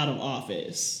Trump out of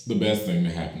office. The best thing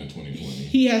to happen in 2020.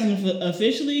 He hasn't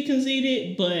officially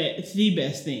conceded, but it's the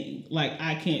best thing. Like,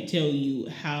 I can't tell you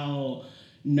how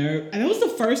and that was the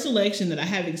first election that I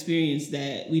have experienced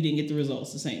that we didn't get the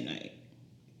results the same night.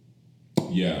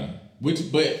 Yeah.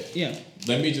 Yeah.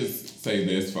 Let me just say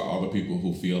this for all the people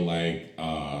who feel like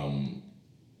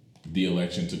the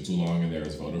election took too long and there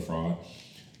is voter fraud.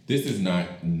 This is not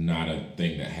a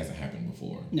thing that hasn't happened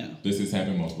before. No. This has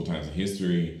happened multiple times in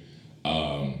history.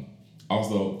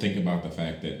 Also, think about the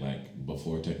fact that, like,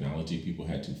 before technology, people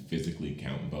had to physically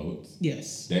count votes.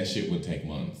 Yes. That shit would take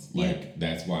months. Yeah. Like,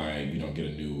 that's why you don't get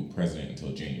a new president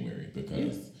until January,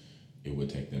 because it would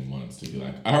take them months to be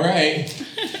like, all right,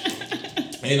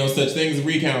 ain't no such thing as a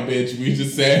recount, bitch. We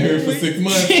just sat here for 6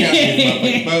 months counting these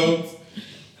motherfucking votes.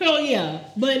 Hell yeah.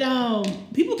 But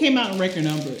people came out in record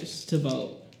numbers to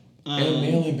vote. And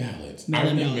mail-in ballots. I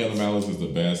think mail-in ballots is the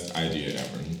best idea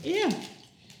ever. Yeah.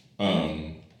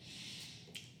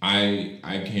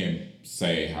 I can't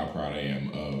say how proud I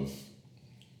am of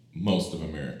most of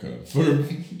America for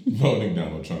voting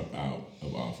Donald Trump out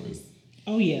of office.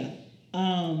 Oh yeah.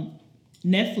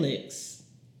 Netflix.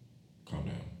 Calm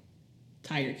down.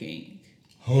 Tiger King.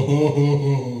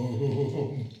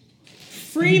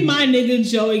 Free my nigga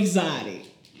Joe Exotic.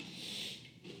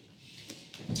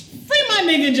 Free my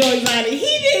nigga Joe Exotic.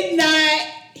 He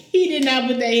did not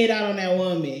put that head out on that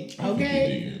woman.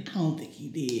 Okay? I don't think he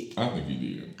did. I think he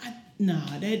did.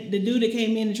 The dude that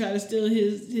came in and tried to steal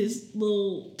his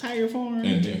little tiger farm.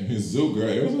 And then his zoo, girl.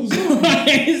 It was a zoo.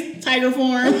 His tiger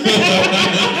farm.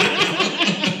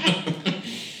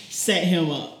 Set him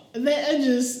up.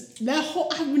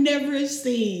 I've never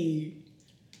seen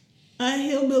a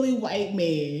hillbilly white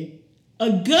man,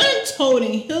 a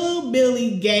gun-toting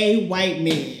hillbilly gay white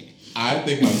man. I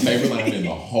think my favorite line in the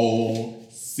whole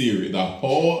series, the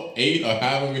whole 8 or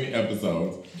however many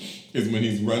episodes, is when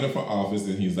he's running for office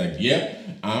and he's like,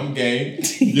 "Yep, I'm gay.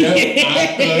 Yep, I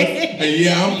cuss. And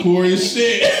yeah, I'm poor as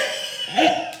shit."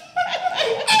 I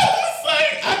was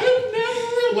like, I have never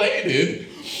related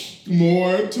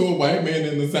more to a white man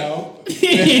in the South than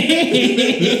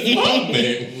this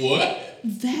moment. What?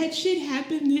 That shit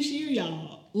happened this year,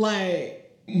 y'all. Like,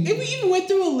 and we even went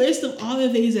through a list of all the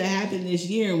things that happened this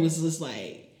year and was just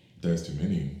like, there's too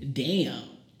many. Damn.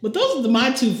 But those are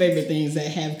my 2 favorite things that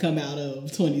have come out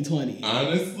of 2020.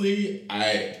 Honestly,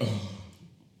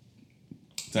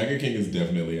 Tiger King is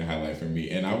definitely a highlight for me.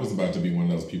 And I was about to be one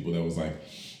of those people that was like,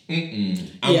 I'm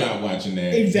not watching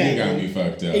that. Exactly. You got me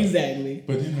fucked up. Exactly.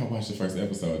 But then I watched the first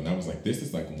episode and I was like, this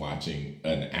is like watching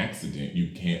an accident.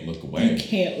 You can't look away. You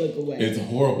can't look away. It's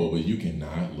horrible, but you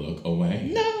cannot look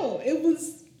away. No, it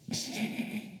was...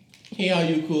 Hey, all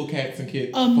you cool cats and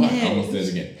kittens. Oh, Fuck, man. I almost said it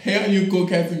again. Hey, all you cool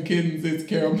cats and kittens. It's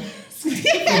Carol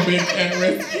Baskin from Big Cat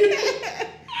Rescue.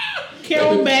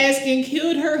 Carol Baskin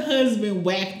killed her husband,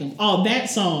 whacked him. Oh, that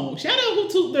song. Shout out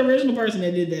to the original person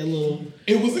that did that little...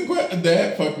 It was incredible.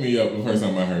 That fucked me up the first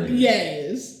time I heard it.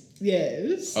 Yes.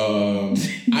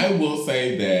 I will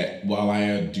say that while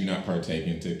I do not partake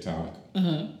in TikTok,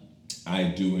 I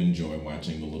do enjoy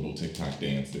watching the little TikTok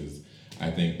dances. I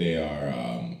think they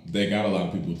are, they got a lot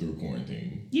of people through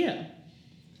quarantine. Yeah.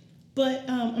 But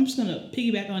I'm just going to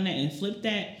piggyback on that and flip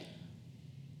that.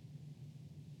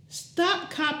 Stop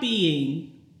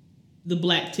copying the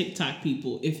black TikTok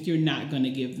people if you're not going to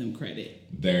give them credit.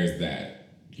 There's that.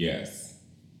 Yes.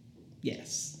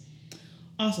 Yes.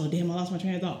 Also, damn, I lost my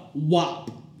train of thought.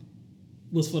 WAP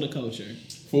was for the culture.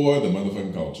 For the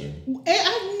motherfucking culture.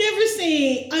 I've never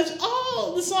seen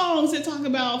all the songs that talk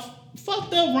about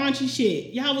fucked up raunchy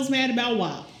shit. Y'all was mad about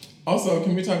WAP. Also,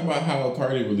 can we talk about how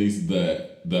Cardi released the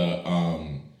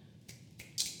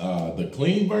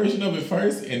clean version of it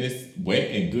first, and it's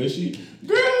wet and gushy?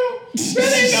 Girl,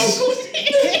 that ain't no cushy.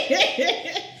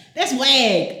 That's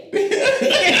wag.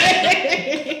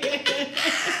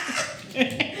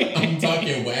 I'm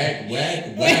talking wag.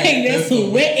 That's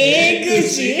wet and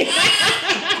gushy.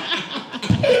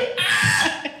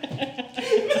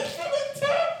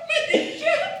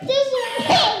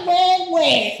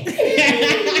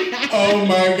 Oh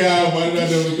my God, why did I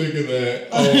never think of that?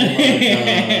 Oh my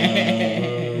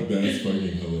God. That's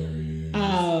fucking hilarious.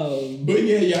 But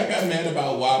yeah, y'all got mad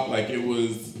about WAP like it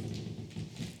was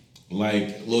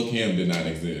like Lil' Kim did not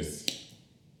exist.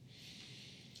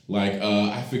 Like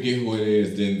I forget who it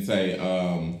is, didn't say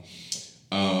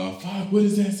fuck, what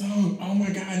is that song? Oh my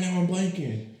God, now I'm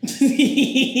blanking.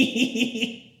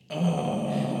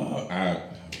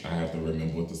 I have to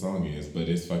remember what the song is, but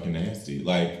it's fucking nasty.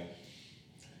 Like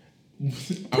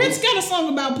Prince got a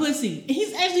song about pussy.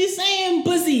 He's actually saying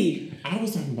pussy. I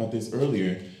was talking about this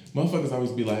earlier. Motherfuckers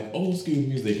always be like, old school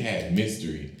music had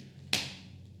mystery.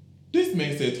 This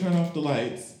man said, turn off the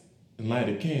lights and light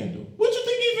a candle. What you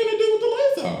think he finna do with the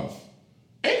lights off?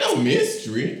 Ain't no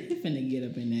mystery. He finna get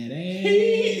up in that ass.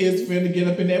 He is finna get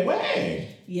up in that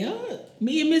way. Yeah.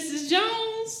 Me and Mrs.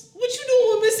 Jones. What you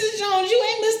doing with Mrs. Jones? You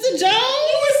ain't Mr. Jones?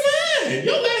 Who is mine?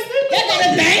 Your last name is Y'all got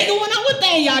a thing going on. What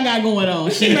thing y'all got going on?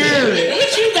 She married.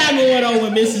 What you got going on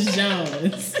with Mrs.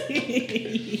 Jones?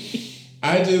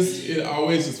 It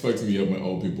always just fucks me up when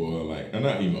old people are like, or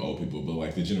not even old people, but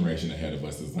like the generation ahead of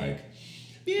us is like,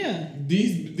 yeah,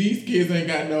 these kids ain't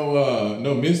got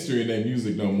no mystery in their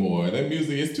music no more. That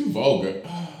music is too vulgar.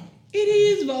 It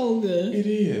is vulgar. It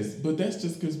is, but that's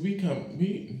just because we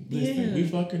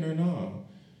fucking or not.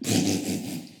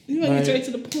 You want to get straight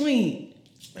to the point.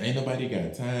 Ain't nobody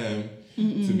got time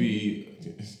to be.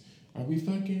 Are we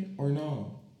fucking or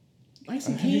no? Light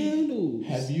some candles.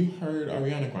 Have you heard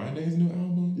Ariana Grande's new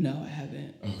album? No, I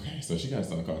haven't. Okay, so she got a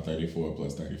song called 34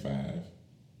 plus 35.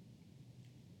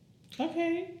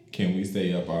 Okay. Can we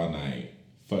stay up all night?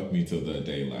 Fuck me till the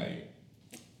daylight.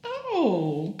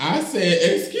 Oh. I said,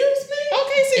 excuse me?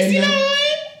 Okay, 69.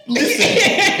 Listen,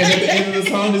 and at the end of the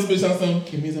song, this bitch on some,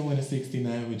 give me someone at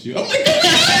 69 with you. I'm like, no!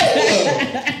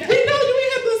 We know you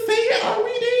ain't have to say it, are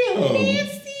we damn?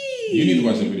 Nancy. You need to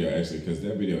watch that video, actually, because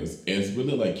that video is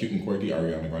really like cute and quirky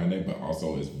Ariana Grande, but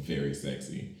also is very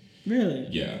sexy. Really?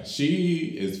 Yeah,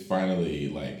 she is finally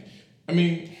like, I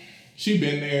mean, she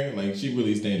been there, like, she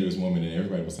released Dangerous Woman, and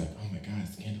everybody was like, oh my God,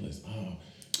 Scandalous, oh.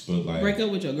 But like, Break Up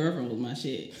With Your Girlfriend was my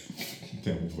shit.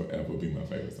 That will forever be my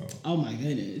favorite song. Oh my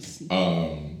goodness.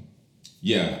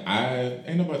 Yeah,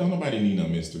 don't nobody need no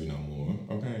mystery no more,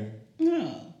 okay?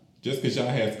 No. Just because y'all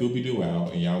had Scooby-Doo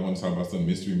out and y'all want to talk about some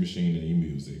mystery machine in your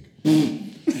music.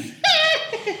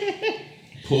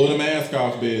 Pull the mask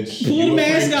off, bitch. Pull the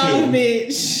mask off,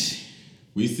 bitch.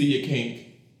 We see your kink.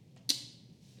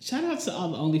 Shout out to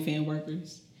all the OnlyFans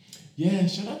workers. Yeah,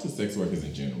 shout out to sex workers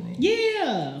in general.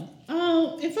 Yeah.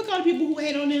 And fuck all the people who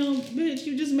hate on them, bitch.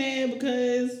 You just mad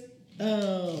because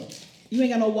you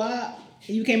ain't got no WAP.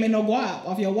 You can't make no guap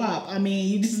off your WAP. I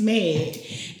mean, you just mad.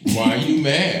 Why are you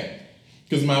mad?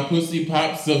 Because my pussy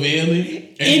pops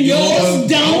severely and yours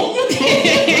don't.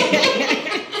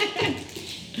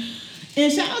 And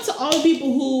shout out to all the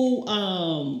people who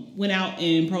went out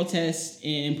and protest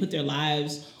and put their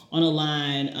lives on the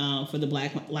line for the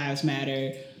Black Lives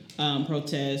Matter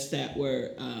protests that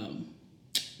were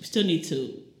still need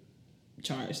to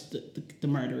charge the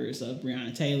murderers of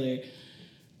Breonna Taylor,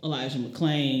 Elijah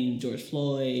McClain, George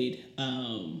Floyd,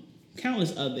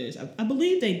 countless others. I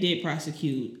believe they did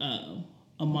prosecute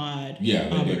Ahmaud. Yeah, they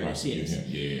did Arbery, prosecute yes. him.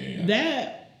 Yeah.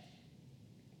 That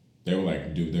they were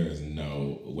like, dude, there is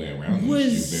no way around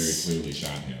this. You very clearly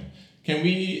shot him. Can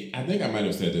we, I think I might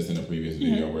have said this in a previous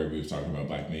video where we were talking about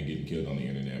black men getting killed on the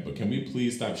internet, but can we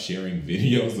please stop sharing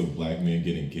videos of black men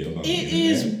getting killed on the internet? It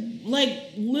is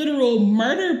like literal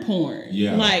murder porn.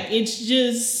 Yeah. Like, it's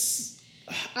just,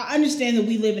 I understand that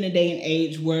we live in a day and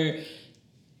age where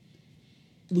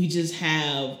we just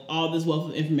have all this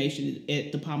wealth of information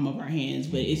at the palm of our hands,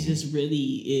 but it just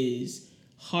really is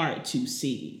hard to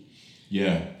see.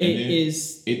 Yeah.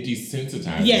 It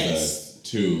desensitizes us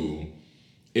to,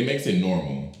 it makes it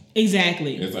normal.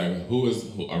 Exactly. It's like, who's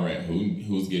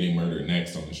getting murdered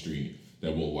next on the street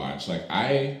that we'll watch? Like,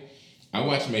 I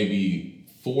watched maybe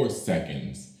 4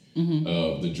 seconds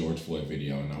of the George Floyd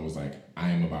video, and I was like, I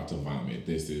am about to vomit.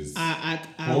 This is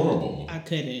horrible. I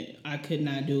could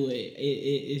not do it.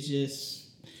 It's just,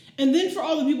 and then for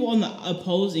all the people on the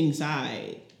opposing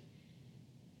side,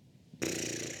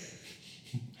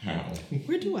 how?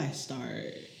 Where do I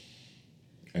start?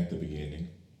 At the beginning.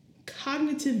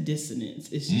 Cognitive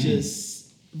dissonance is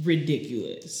just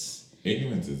ridiculous.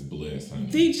 Ignorance is bliss, honey.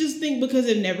 They just think because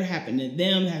it never happened to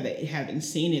them, haven't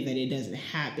seen it, that it doesn't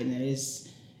happen. That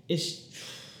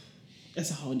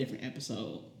that's a whole different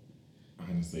episode.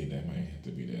 Honestly, that might have to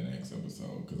be the next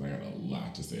episode because I got a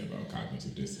lot to say about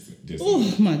cognitive dissonance.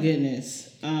 Oh my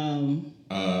goodness.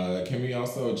 Can we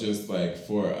also just like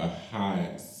for a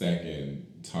hot second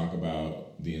talk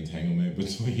about the entanglement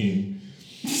between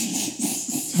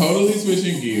totally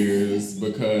switching gears,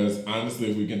 because honestly,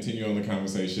 if we continue on the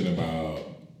conversation about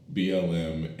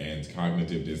BLM and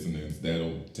cognitive dissonance,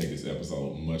 that'll take this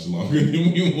episode much longer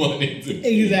than we want it to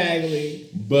be. Exactly.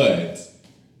 But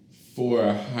for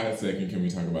a hot second, can we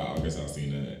talk about August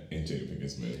Alsina and Jada Pinkett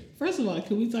Smith? First of all,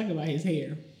 can we talk about his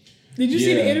hair? Did you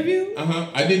see the interview?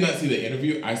 I did not see the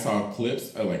interview. I saw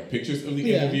clips, like pictures of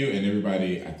the interview, and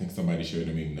everybody, I think somebody shared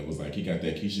a meme that was like, he got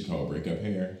that Keisha Cole breakup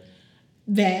hair.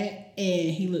 That,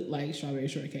 and he looked like strawberry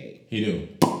shortcake. He do.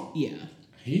 Yeah.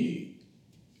 He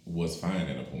was fine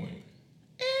at a point.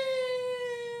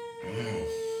 He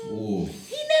never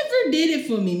did it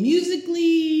for me.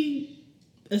 Musically,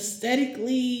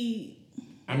 aesthetically.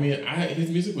 I mean, his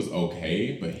music was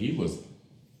okay, but he was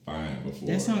fine before.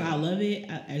 That song, I Love It,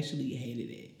 I actually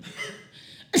hated it.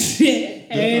 That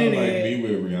sounded like me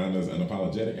with Rihanna's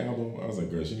Unapologetic album. I was like,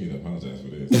 girl, she need to apologize for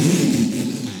this.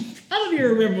 I don't even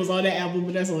remember what was on that album,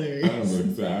 but that's hilarious.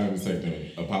 I was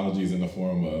taking apologies in the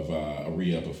form of a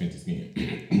re-up of Fenty Skin.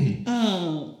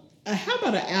 How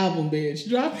about an album, bitch?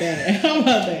 Drop that. How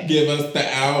about that? Give us the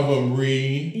album,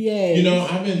 Yes. You know,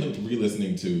 I've been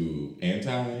re-listening to Anti,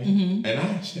 and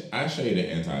I shaded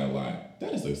Anti a lot.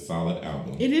 That is a solid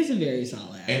album. It is a very solid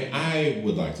album. And I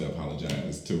would like to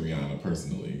apologize to Rihanna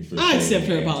personally for I accept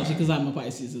her apology because I'm a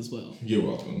Pisces as well. You're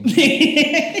welcome.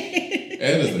 It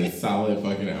is a solid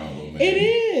fucking album, man. It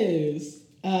is.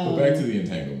 But back to the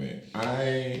entanglement.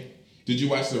 Did you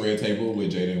watch The Red Table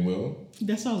with Jada and Will?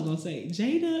 That's what I was going to say.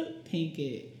 Jada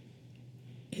Pinkett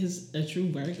is a true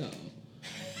Virgo.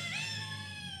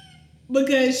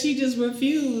 Because she just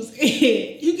refused.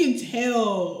 You can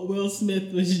tell Will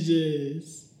Smith was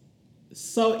just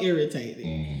so irritated.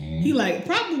 Mm-hmm. He like,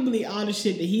 probably all the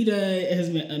shit that he done has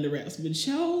been under wraps. But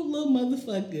yo, little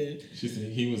motherfucker. She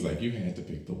said, he was like, you had to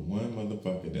pick the one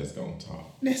motherfucker that's going to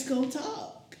talk. That's going to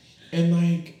talk. And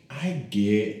like, I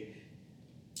get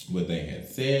what they had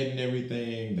said and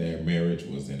everything. Their marriage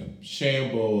was in a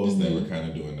shambles. Mm-hmm. They were kind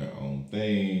of doing their own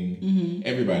thing. Mm-hmm.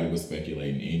 Everybody was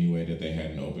speculating anyway that they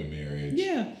had an open marriage.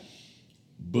 Yeah.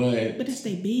 But that's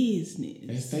their business.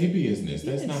 That's their business.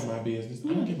 Yes. That's not my business. I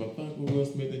don't give a fuck with Will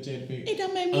Smith and Jada Pinkett. It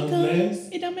don't make me come.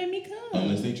 It don't make me come.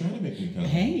 Unless they trying to make me come.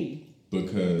 Hey.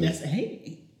 Because that's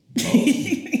hey.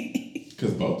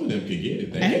 Because both of them could get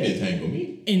it. They can entangle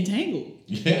me. Entangled.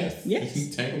 Yes.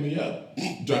 Yes. Tangle me up.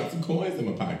 Drop some coins in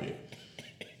my pocket.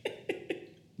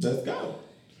 Let's go.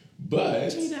 But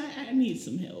Jada, I need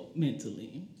some help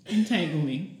mentally. Entangle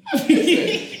me.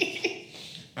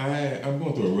 I'm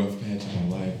going through a rough patch in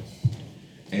my life,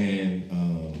 and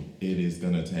it is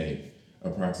gonna take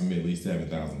approximately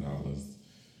 $7,000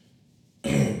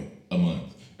 a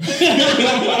month. I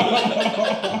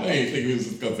didn't think we was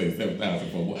just gonna say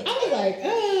 $7,000 for what? I was like,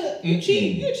 you're a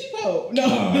cheap hoe. No.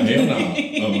 Hell no.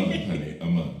 A month, honey. A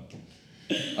month.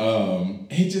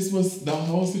 It just was, the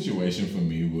whole situation for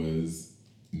me was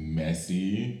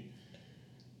messy,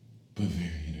 but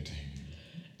very entertaining.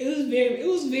 It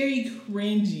was very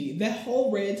cringy. That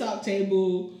whole Red Talk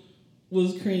table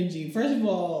was cringy. First of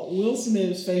all, Will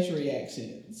Smith's facial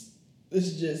reactions.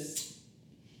 It's just,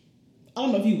 I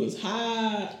don't know if he was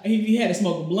high, if he had to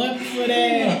smoke a blunt for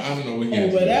that. I don't know what he or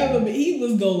had whatever, but he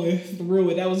was going through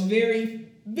it. That was very,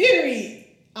 very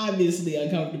obviously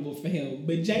uncomfortable for him.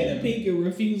 But Jada Pinkett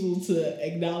refusal to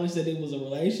acknowledge that it was a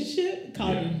relationship,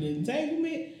 called it an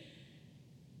entanglement.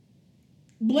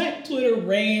 Black Twitter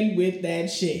ran with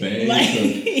that shit. They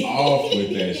took off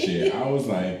with that shit. I was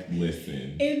like,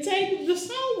 listen. The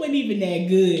song wasn't even that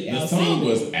good. The song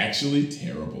was actually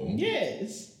terrible.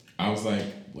 Yes. I was like,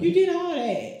 what? You did all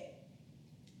that.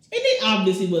 And it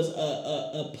obviously was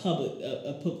a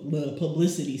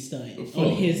publicity stunt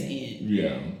on his end.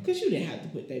 Yeah. Because you didn't have to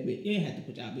put that bit. You didn't have to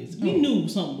put your business. We knew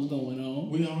something was going on.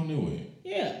 We all knew it.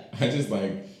 Yeah. I just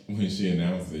like when she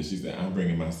announced it, she said, I'm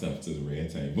bringing myself to the red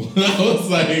table. And I was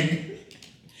like.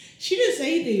 She didn't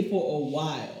say anything for a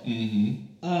while.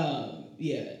 Mm-hmm.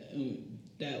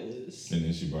 That was. And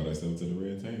then she brought herself to the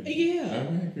red table. Yeah.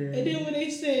 All right, girl. And then when they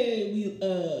said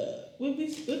what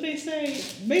they say,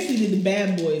 basically did the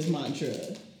Bad Boys mantra.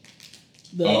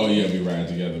 We ride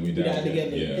together, we die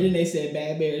together. Yeah. And then they said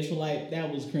bad marriage for life.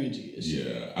 That was cringy as shit.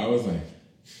 Yeah, I was like,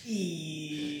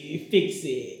 fix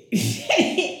it.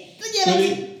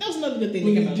 That was another good thing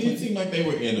that came out. It did seem like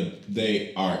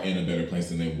they are in a better place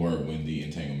than they were when the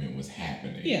entanglement was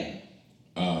happening. Yeah.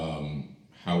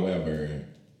 However,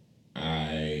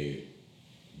 I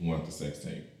want the sex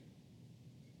tape.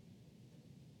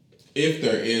 If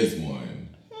there is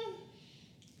one,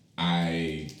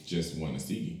 I just want to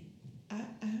see.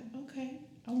 Okay.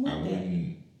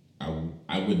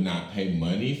 I would not pay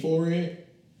money for it.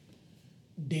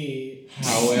 Dead.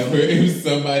 However, if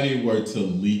somebody were to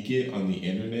leak it on the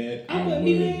internet, I wouldn't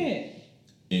be mad.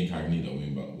 Incognito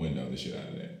window the shit out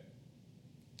of that.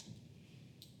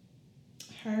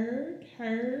 Heard.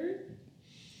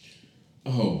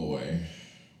 Oh boy.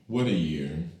 What a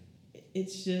year.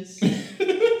 It's just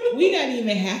we not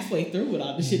even halfway through with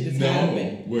all the shit that's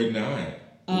happening. No, we're not.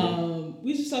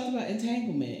 We just talked about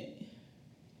entanglement.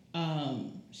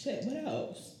 Shit, what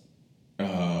else?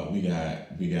 We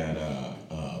got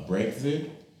Brexit.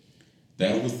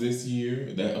 That was this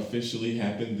year. That officially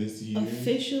happened this year.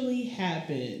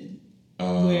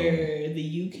 Where the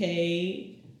UK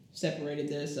separated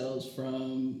themselves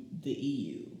from the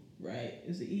EU, right?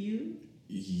 Is it EU?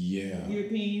 Yeah.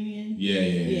 European Union?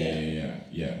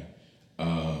 Yeah.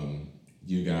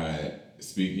 You got,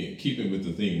 keeping with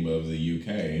the theme of the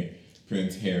UK,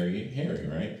 Prince Harry,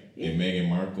 right? Yeah. And Meghan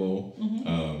Markle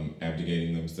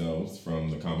abdicating themselves from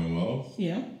the Commonwealth.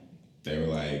 Yeah. They were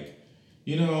like,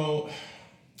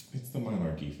 it's the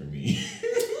monarchy for me.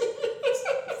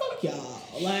 Fuck y'all.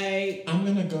 Like, we're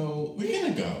gonna go.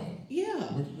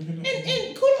 Yeah. We're gonna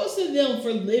and kudos to them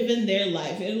for living their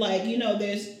life. And like,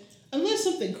 there's, unless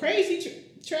something crazy,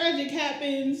 tragic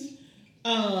happens,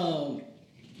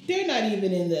 they're not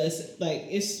even in this, like,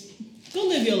 it's, go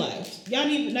live your life. Y'all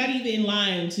not even in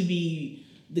line to be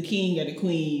the king or the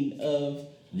queen of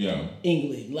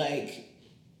England. Like,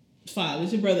 fine,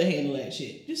 let your brother handle that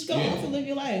shit. Just go off and live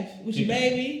your life with your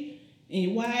baby and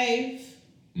your wife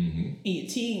and your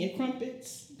tea and your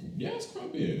crumpets. Yes,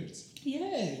 crumpets.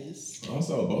 Yes.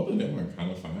 Also, both of them are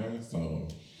kind of fine, so...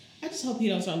 I just hope he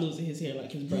don't start losing his hair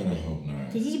like his brother. I hope not.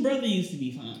 Because his brother used to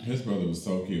be fine. His brother was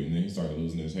so cute, and then he started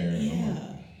losing his hair. And I'm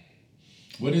like,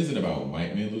 what is it about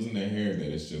white men losing their hair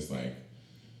that it's just like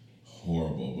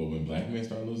horrible? But when black men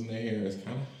start losing their hair, it's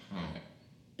kind of hot.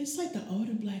 It's like the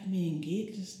older black men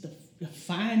get, just the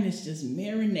fineness just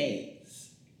marinates.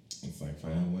 It's like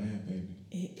fine wine, baby.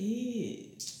 It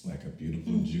is. Like a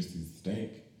beautiful, juicy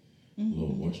steak. A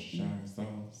little Worcestershire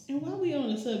sauce. And while we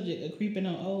on the subject of creeping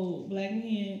on old black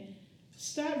men,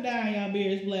 stop dyeing y'all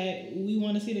beards black. We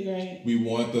want to see the grain. We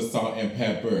want the salt and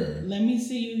pepper. Let me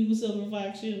see you, Silver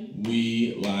Fox you.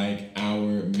 We like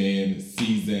our men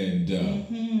seasoned.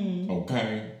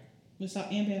 Okay? With salt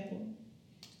and pepper.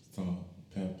 Salt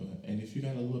pepper. And if you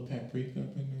got a little paprika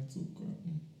up in there too, girl.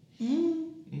 We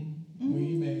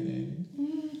ain't mad at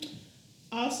it.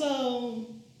 Also,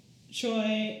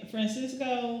 Troy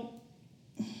Francisco,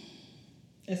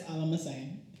 that's all I'm going to say.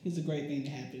 He's a great thing to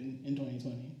happen in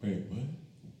 2020. Wait, what?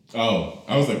 Oh,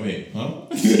 I was like, wait, huh?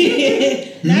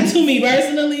 Not to me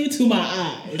personally, to my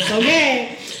eyes.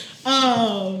 Okay.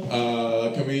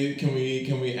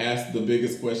 Can we ask the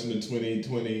biggest question of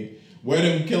 2020? Where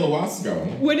them killer wasps go?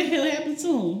 Where the hell happened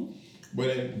to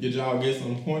him? Did y'all get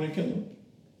some hornet killer?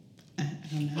 I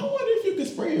don't know. I wonder if you could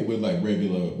spray it with like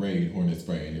regular Raid hornet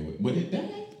spray and would it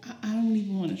die? I don't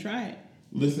even want to try it.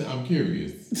 Listen, I'm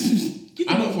curious.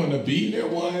 I don't want to be near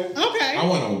one. Okay. I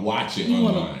want to watch it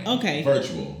online. Okay.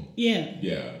 Virtual. Yeah.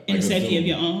 Yeah. In the safety of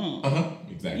your own home.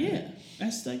 Exactly. Yeah.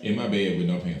 That's like in my bed with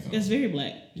no pants on. That's very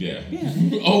black. Yeah. Yeah.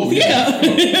 Oh yeah. I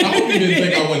hope you didn't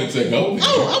think I wanted to go there.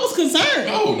 Oh, I was concerned.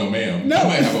 Oh no, ma'am. No. I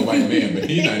might have a white man, but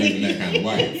he's not even that kind of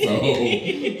white. So.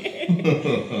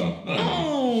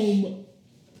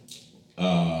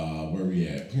 Where we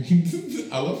at?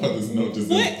 I love how this note just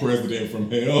says "President from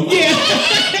Hell."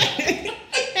 Yeah.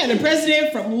 And the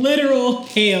president from literal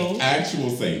hell. Actual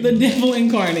Satan. The devil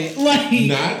incarnate. Like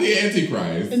not the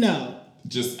Antichrist. No.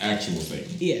 Just actual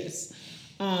Satan. Yes.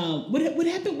 What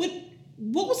happened?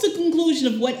 What was the conclusion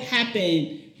of what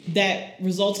happened that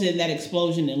resulted in that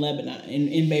explosion in Lebanon,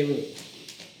 in Beirut?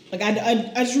 Like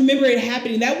I just remember it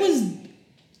happening. That was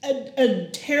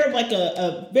a terrible, like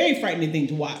a very frightening thing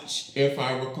to watch. If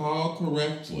I recall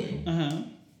correctly,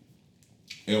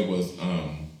 it was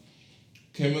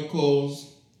chemicals.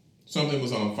 Something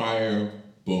was on fire.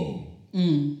 Boom.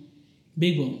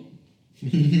 Big boom.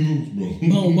 Huge boom.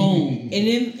 Boom, boom. And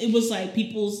then it was like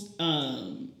people's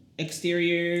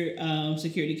exterior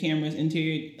security cameras,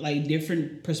 interior, like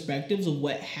different perspectives of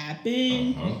what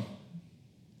happened.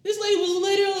 This lady was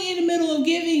literally in the middle of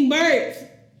giving birth.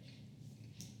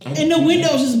 And the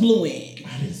windows just blew in.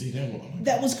 I didn't see that one.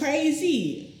 That was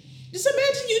crazy. Just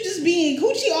imagine you just being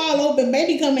coochie all open,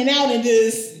 baby coming out and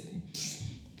just...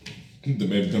 The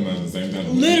baby come out at the same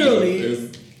time.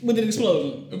 Literally. With an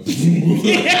explosion.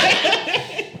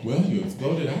 Well, you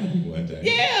exploded out of me one day.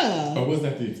 Yeah. Or was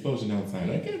that the explosion outside?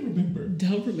 I can't remember.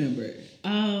 Don't remember.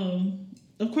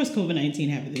 Of course, COVID-19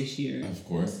 happened this year. Of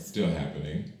course, it's still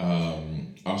happening.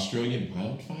 Australian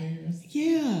wildfires?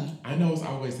 Yeah. I know it's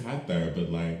always hot there,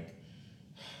 but like...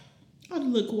 All the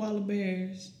little koala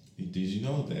bears. Did you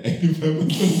know that?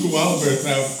 Koala bears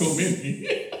have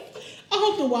chlamydia. I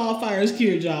hope the wildfires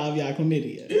cured y'all of y'all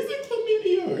chlamydia. Is it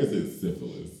chlamydia or is it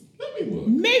syphilis? Let me look.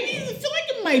 Maybe, I feel like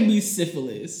it might be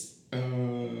syphilis.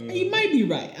 You might be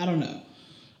right. I don't know.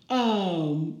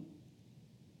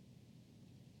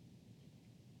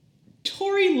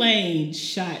 Tory Lanez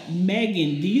shot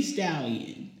Megan Thee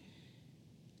Stallion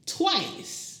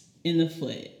twice in the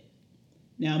foot.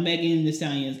 Now, Megan Thee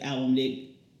Stallion's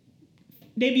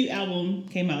debut album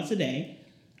came out today.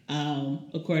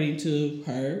 According to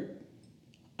her,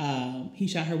 he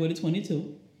shot her with a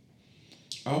 .22.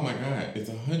 Oh my God, it's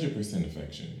 100%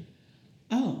 infection.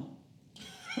 Oh.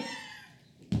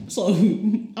 So, I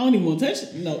don't even want to touch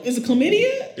it. No, is it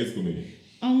chlamydia? It's chlamydia.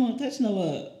 I don't want to touch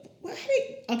no,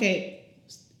 okay,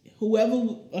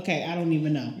 okay, I don't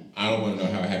even know. I don't want to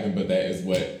know how it happened, but that is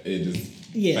what it is.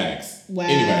 Yeah. Facts. Wow.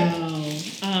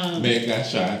 Anyway, Meg got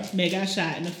shot. Meg got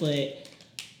shot in the foot.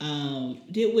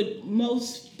 Did what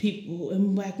most people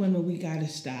and black women, we gotta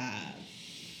stop.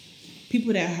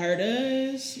 People that hurt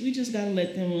us, we just gotta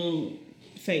let them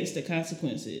face the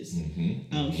consequences.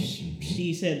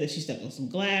 She said that she stepped on some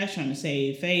glass trying to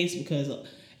save face because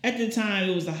at the time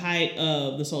it was the height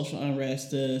of the social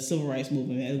unrest, the civil rights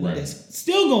movement. Right. That's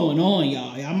still going on,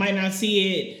 y'all. Y'all might not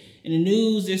see it in the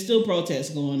news. There's still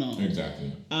protests going on.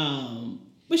 Exactly.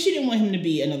 But she didn't want him to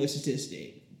be another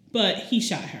statistic. But he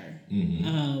shot her.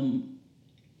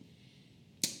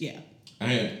 Yeah.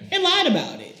 And lied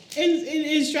about it. And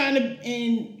is trying to,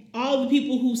 and all the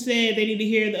people who said they need to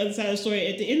hear the other side of the story,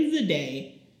 at the end of the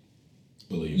day,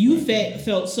 you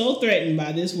felt so threatened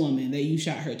by this woman that you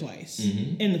shot her twice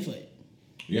in the foot.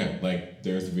 Yeah, like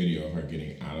there's a video of her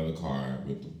getting out of the car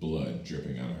with the blood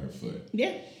dripping out of her foot.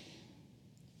 Yeah.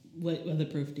 What other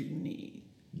proof do you need?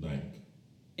 Like.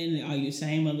 And are you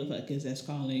same motherfuckers that's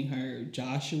calling her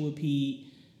Joshua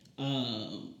Pete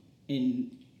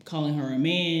and calling her a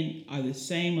man are the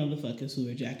same motherfuckers who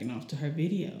are jacking off to her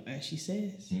video, as she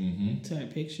says, to her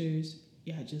pictures.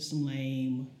 Y'all just some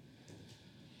lame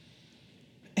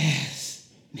ass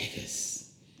niggas.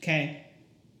 Okay?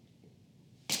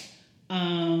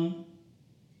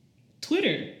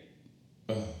 Twitter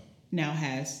now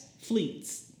has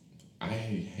fleets. I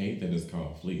hate that it's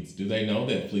called fleets. Do they know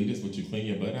that fleet is what you clean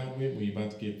your butt out with when you're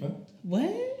about to get fucked? What?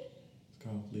 It's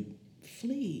called fleet.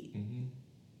 Fleet. Mm-hmm.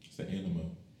 It's an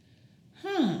animal.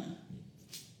 Huh.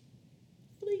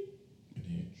 Fleet. And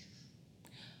then,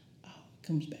 Oh, it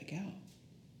comes back out.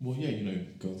 well, yeah, you know,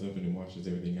 it goes up and it washes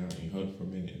everything out, and you hold it for a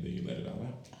minute, and then you let it all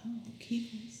out. Oh,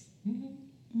 Kegels.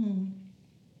 Mm-hmm. Mm.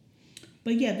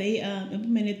 But yeah, they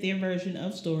implemented their version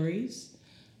of stories,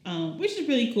 which is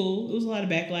really cool. It was a lot of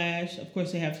backlash. Of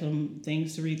course, they have some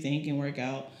things to rethink and work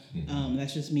out. Mm-hmm.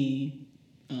 That's just me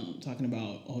talking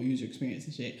about user experience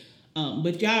and shit.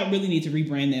 But y'all really need to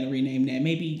rebrand that or rename that.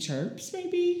 Maybe Chirps,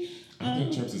 maybe. I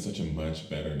think Chirps is such a much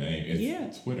better name.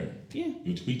 It's Twitter. Yeah.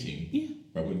 You're tweeting. Yeah.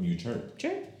 Why wouldn't you chirp?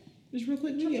 Chirp. Just real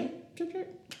quick video. Chirp, chirp.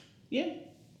 Yeah.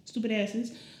 Stupid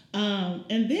asses.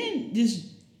 And then just,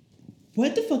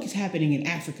 what the fuck is happening in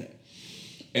Africa?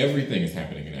 Everything is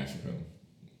happening in Africa.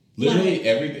 Literally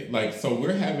everything. Like, so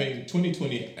we're having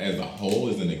 2020 as a whole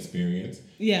as an experience.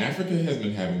 Yeah. Africa has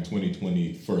been having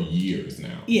 2020 for years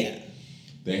now. Yeah.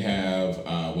 They have,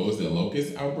 what was the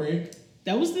locust outbreak?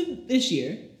 That was this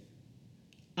year.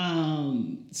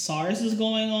 SARS is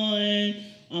going on.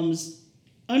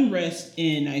 Unrest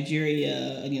in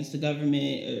Nigeria against the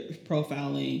government,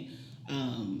 profiling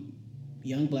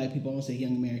young black people. I won't say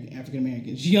young African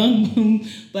Americans, young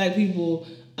black people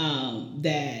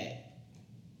that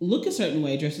look a certain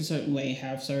way, dress a certain way,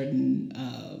 have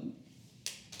certain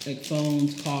like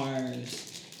phones,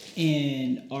 cars,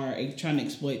 and are trying to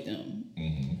exploit them.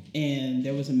 Mm-hmm. And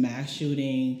there was a mass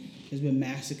shooting. There's been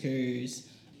massacres.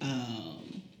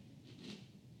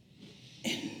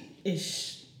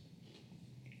 It's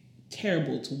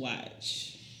terrible to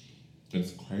watch.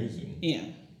 It's crazy. Yeah.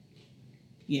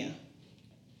 Yeah.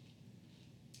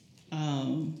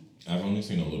 I've only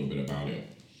seen a little bit about it,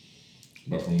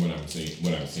 but from what I've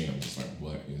seen, I'm just like,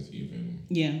 what is even?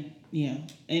 Yeah, yeah, and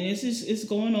it's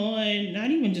going on. Not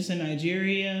even just in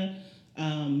Nigeria,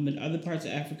 but other parts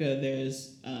of Africa.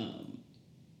 There's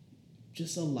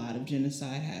just a lot of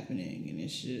genocide happening, and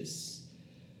it's just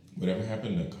whatever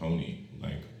happened to Coney.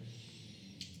 Like,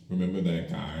 remember that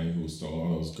guy who stole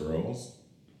all those girls?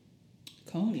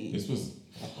 Coney. This was.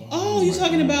 Oh, you're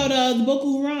talking about the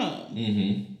Boko Haram.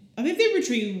 Mm-hmm. I think they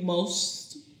retrieved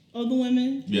most of the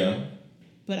women. Yeah.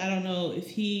 But I don't know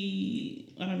if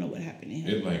I don't know what happened to him.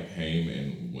 It like came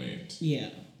and went. Yeah.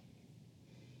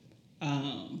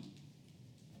 I'm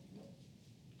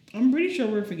pretty sure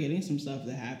we're forgetting some stuff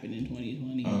that happened in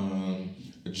 2020.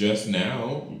 Just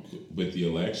now, with the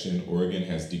election, Oregon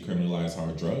has decriminalized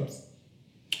hard drugs.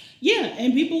 Yeah,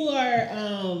 and people are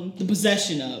the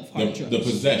possession of hard drugs. The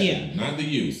possession, not the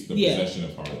use. The possession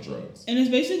of hard drugs. And it's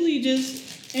basically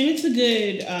just, and it's a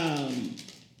good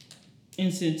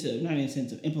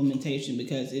implementation,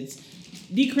 because it's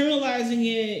decriminalizing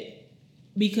it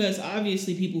because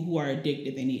obviously people who are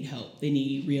addicted, they need help. They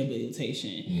need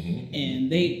rehabilitation. Mm-hmm,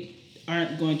 and they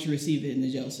aren't going to receive it in the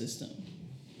jail system.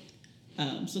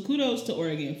 So kudos to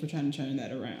Oregon for trying to turn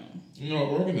that around. You know,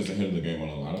 Oregon is ahead of the game on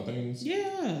a lot of things.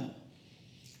 Yeah.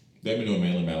 They've been doing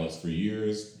mail-in ballots for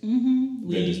years.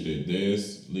 Mm-hmm. They just did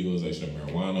this, legalization of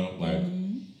marijuana. Like,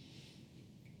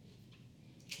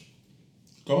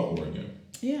 go Oregon.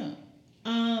 Yeah.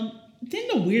 Then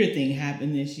the weird thing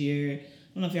happened this year.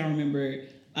 I don't know if y'all remember.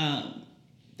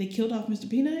 They killed off Mr.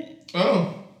 Peanut.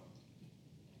 Oh.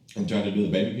 I'm trying to do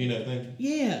the baby peanut thing.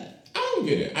 Yeah. I don't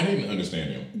get it. I didn't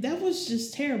understand him. That was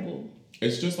just terrible.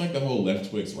 It's just like the whole left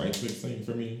Twix, right Twix thing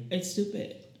for me. It's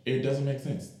stupid. It doesn't make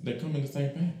sense. They come in the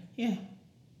same pack. Yeah.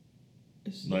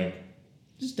 It's like,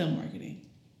 just dumb marketing.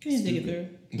 They didn't think it through.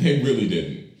 They really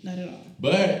didn't. Not at all.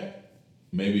 But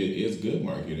maybe it is good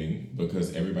marketing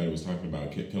because everybody was talking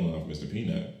about killing off Mr.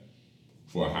 Peanut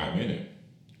for a hot minute.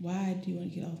 Why do you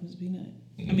want to kill off Mr. Peanut?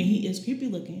 Mm-hmm. I mean, he is creepy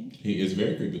looking. He is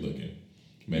very creepy looking.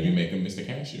 Maybe make him Mr.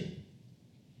 Cashew.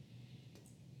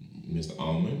 Mr.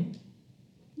 Almond.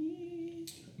 Yeah.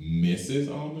 Mrs.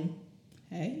 Almond.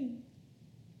 Hey.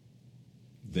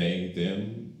 They,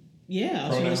 them. Yeah, I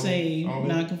was going to say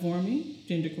non-conforming,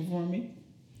 gender conforming.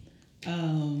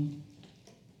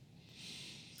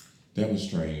 That was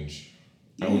strange.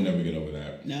 Yeah. I would never get over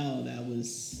that. No, that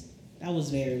was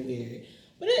very weird.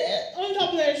 But on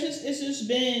top of that, it's just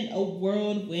been a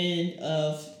whirlwind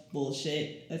of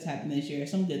bullshit that's happened this year.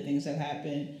 Some good things have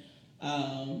happened.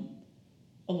 A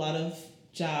lot of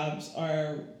jobs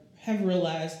have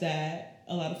realized that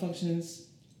a lot of functions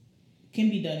can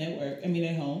be done at work. I mean,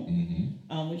 at home,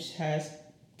 which has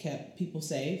kept people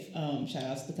safe. Shout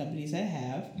outs to the companies that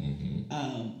have.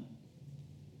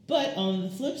 But on the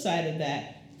flip side of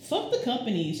that, fuck the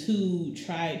companies who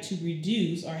try to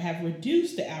reduce or have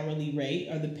reduced the hourly rate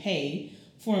or the pay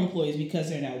for employees because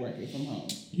they're now working from home.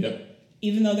 Yep.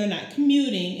 Even though they're not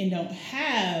commuting and don't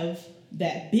have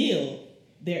that bill,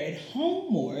 they're at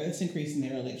home more. It's increasing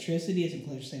their electricity. It's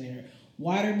increasing their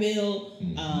water bill.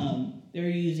 They're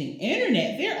using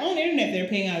internet, their own internet they're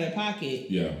paying out of their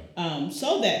pocket. Yeah.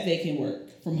 So that they can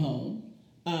work from home.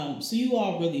 So you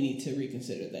all really need to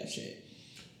reconsider that shit.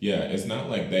 Yeah, it's not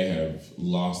like they have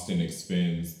lost an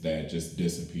expense that just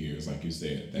disappears, like you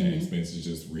said. That expense is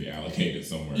just reallocated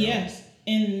somewhere else.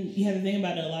 And you have to think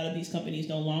about it, a lot of these companies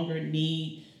no longer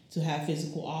need to have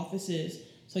physical offices,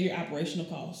 so your operational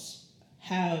costs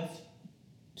have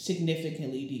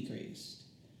significantly decreased.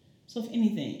 So if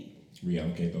anything,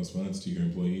 reallocate those funds to your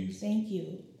employees. Thank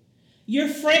you. Your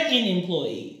front-end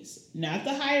employees, not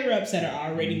the higher-ups that are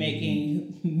already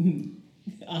making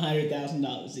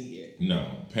 $100,000 a year.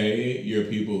 No, pay your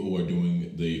people who are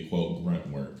doing the, quote, grunt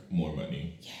work more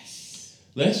money. Yes.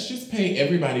 Let's just pay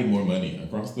everybody more money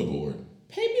across the board.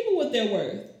 Pay people what they're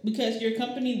worth, because your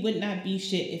company would not be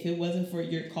shit if it wasn't for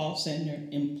your call center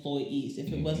employees,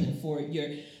 if it wasn't for your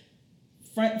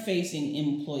front-facing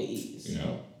employees.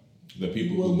 Yeah. The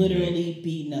people will who literally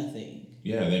be nothing.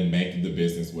 Yeah, they make the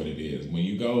business what it is. When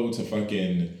you go to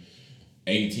fucking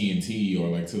AT&T or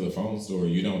like to the phone store,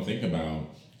 you don't think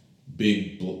about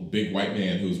big white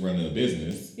man who's running a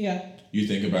business. Yeah. You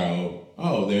think about,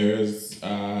 oh, there's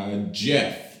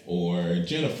Jeff or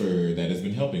Jennifer that has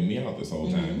been helping me out this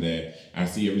whole time that I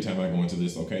see every time I go into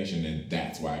this location, and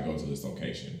that's why I go to this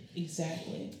location.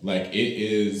 Exactly. Like, it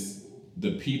is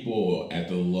the people at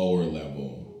the lower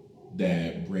level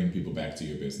that bring people back to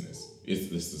your business. It's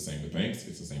the same with banks.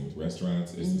 It's the same with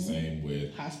restaurants. It's the same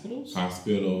with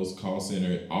hospitals, call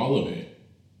center, all of it.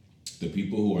 The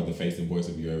people who are the face and voice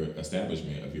of your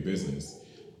establishment, of your business,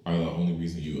 are the only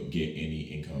reason you get any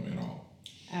income at all.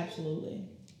 Absolutely.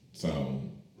 So.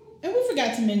 And we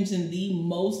forgot to mention the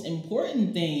most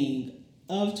important thing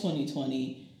of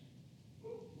 2020,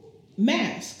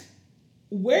 mask.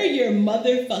 Wear your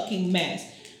motherfucking mask.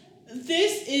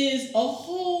 This is a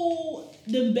whole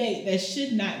debate that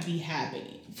should not be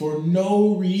happening. For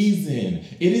no reason.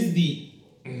 It is the...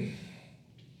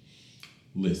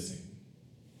 Listen.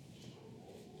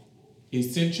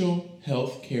 Essential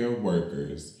healthcare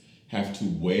workers have to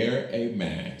wear a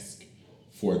mask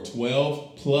for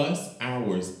 12 plus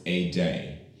hours a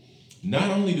day.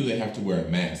 Not only do they have to wear a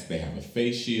mask, they have a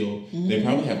face shield. They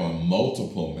probably have on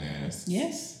multiple masks.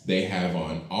 Yes. They have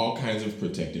on all kinds of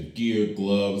protective gear,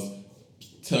 gloves,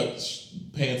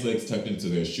 pants legs tucked into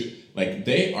their shoe. Like,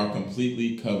 they are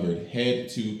completely covered head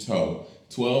to toe,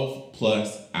 12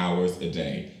 plus hours a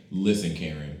day. Listen,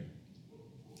 Karen.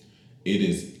 It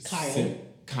is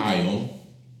Kyle,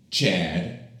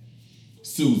 Chad,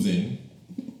 Susan.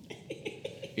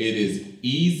 It is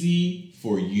easy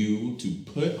for you to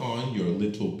put on your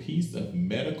little piece of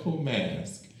medical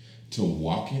mask to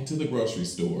walk into the grocery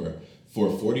store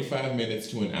for 45 minutes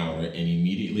to an hour and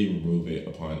immediately remove it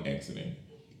upon exiting.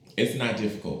 It's not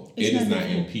difficult. It is not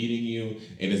impeding you.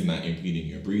 It is not impeding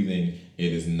your breathing.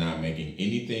 It is not making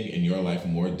anything in your life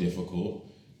more difficult.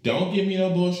 Don't give me no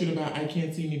bullshit about I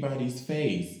can't see anybody's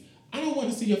face. I don't want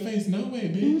to see your face no way,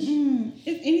 bitch.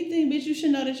 If anything, bitch, you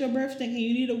should know that your birthday and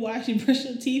you need to wash and brush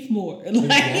your teeth more.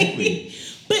 Exactly.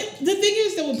 But the thing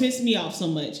is that what pissed me off so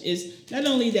much is not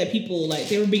only that people, like,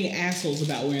 they were being assholes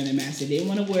about wearing their mask. They didn't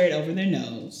want to wear it over their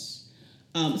nose.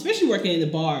 Especially working in the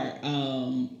bar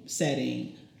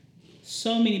setting.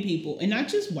 So many people, and not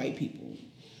just white people,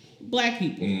 black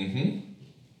people,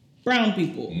 brown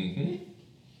people,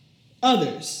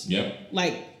 others. Yep.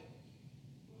 Like,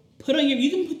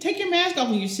 you can take your mask off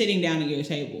when you're sitting down at your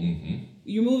table.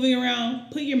 You're moving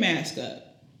around, put your mask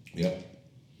up. Yep.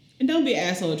 And don't be an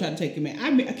asshole and try to take your mask.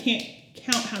 I can't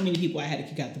count how many people I had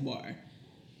to kick out the bar.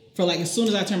 For, like, as soon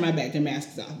as I turn my back, their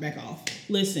masks back off.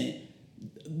 Listen,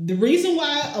 the reason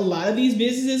why a lot of these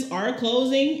businesses are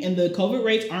closing and the COVID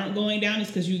rates aren't going down is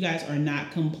because you guys are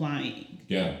not complying.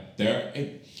 Yeah.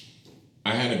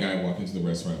 I had a guy walk into the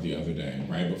restaurant the other day,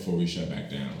 right before we shut back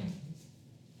down.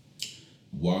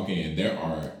 Walk in, there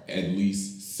are at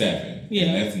least 7. Yeah.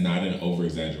 And that's not an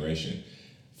over-exaggeration.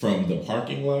 From the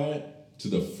parking lot to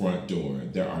the front door,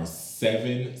 there are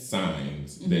 7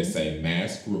 signs that say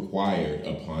mask required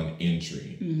upon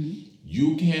entry.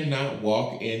 You cannot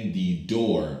walk in the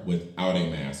door without a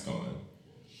mask on.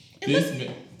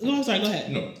 I'm sorry, go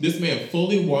ahead. No, this man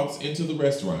fully walks into the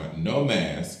restaurant, no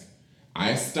mask.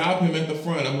 I stop him at the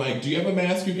front. I'm like, do you have a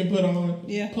mask you can put on?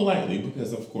 Yeah. Politely,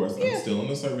 because of course I'm still in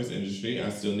the service industry. I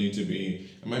still need to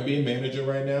be, I might be a manager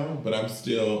right now, but I'm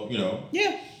still,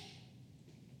 Yeah.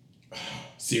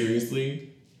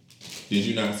 Seriously? Did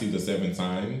you not see the 7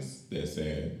 signs? that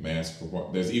said mask.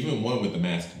 There's even one with the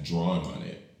mask drawn on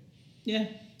it. Yeah.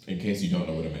 In case you don't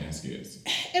know what a mask is.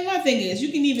 And my thing is,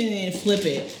 you can even flip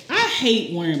it. I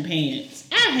hate wearing pants.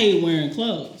 I hate wearing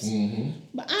clothes. Mm-hmm.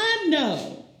 But I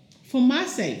know for my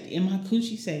safety and my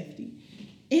coochie safety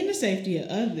and the safety of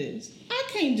others, I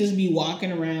can't just be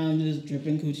walking around just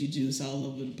dripping coochie juice all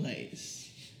over the place.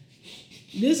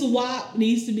 This WAP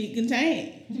needs to be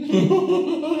contained. And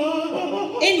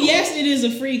yes, it is a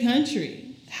free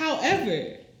country.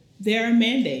 However, there are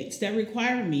mandates that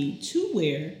require me to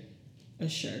wear a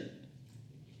shirt,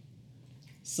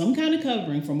 some kind of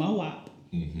covering for my WAP,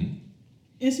 and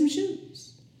some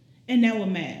shoes. And now a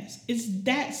mask. It's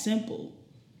that simple.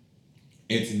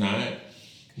 It's not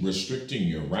restricting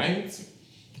your rights.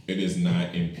 It is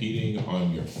not impeding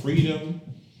on your freedom.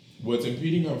 What's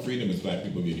impeding on freedom is black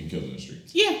people getting killed in the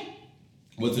streets. Yeah.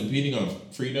 What's impeding on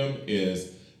freedom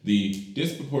is the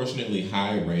disproportionately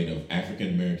high rate of African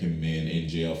American men in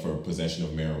jail for possession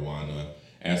of marijuana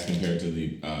as compared to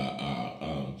the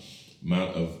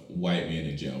amount of white men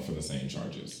in jail for the same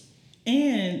charges.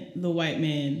 And the white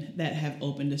men that have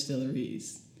opened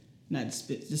distilleries, not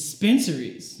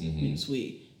dispensaries,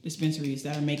 sweet dispensaries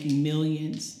that are making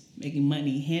millions, making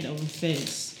money hand over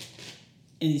fist,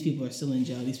 and these people are still in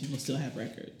jail. These people still have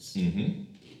records.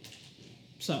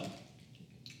 So,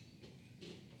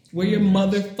 wear your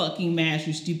motherfucking mask,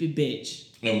 you stupid bitch.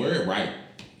 And wear it right.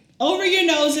 Over your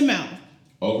nose and mouth.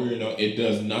 Over your nose. It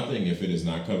does nothing if it is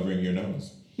not covering your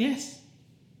nose. Yes.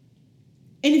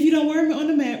 And if you don't wear on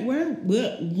the mask,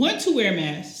 want to wear a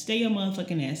mask, stay your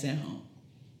motherfucking ass at home.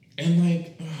 And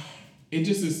like, it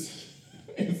just is,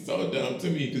 it's so dumb to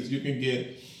me because you can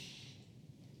get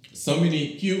so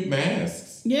many cute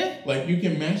masks. Yeah. Like you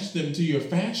can match them to your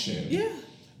fashion. Yeah.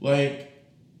 Like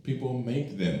people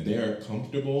make them. They are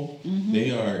comfortable. They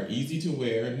are easy to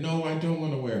wear. No, I don't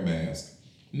want to wear a mask.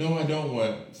 No, I don't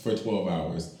want for 12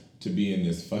 hours to be in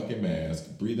this fucking mask,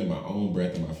 breathing my own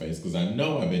breath in my face because I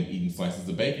know I've been eating slices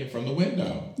of bacon from the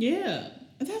window. Yeah.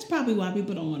 That's probably why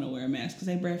people don't want to wear a mask because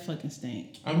they breath fucking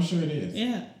stink. I'm sure it is.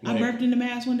 Yeah. Like, I burped in the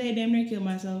mask one day, damn near killed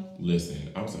myself.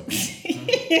 Listen, I was like,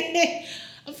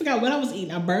 I forgot what I was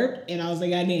eating. I burped and I was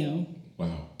like, goddamn.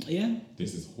 wow. Yeah.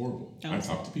 This is horrible. I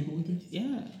talk to people with this.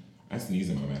 Yeah. I sneeze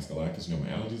in my mask a lot because you know my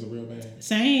allergies are real bad.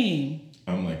 Same.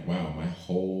 I'm like, wow, my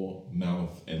whole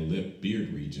mouth and lip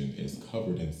beard region is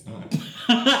covered in snot.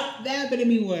 That happened to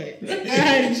me once. I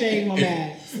had to change my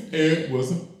mask. It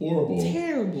was horrible.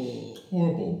 Terrible.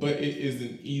 Horrible. But it is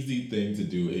an easy thing to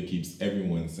do. It keeps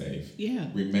everyone safe. Yeah.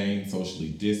 Remain socially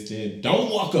distant.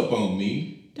 Don't walk up on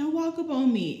me. Don't walk up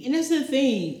on me. And that's the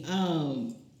thing.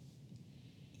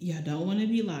 Y'all don't want to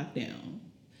be locked down.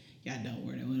 Y'all don't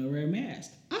want to wear a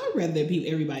mask. I'd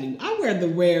rather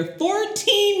wear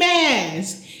 14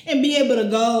 masks and be able to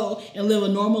go and live a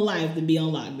normal life than be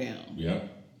on lockdown. Yep.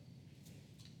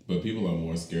 But people are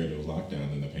more scared of lockdown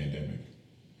than the pandemic.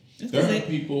 That's there are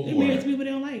people who married to people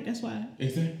they don't like. That's why.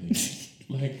 Exactly.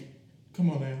 Like, come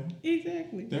on now.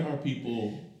 Exactly. There are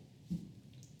people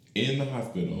in the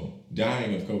hospital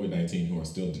dying of COVID-19 who are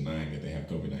still denying that they have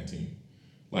COVID-19.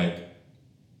 Like,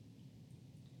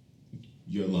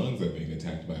 your lungs are being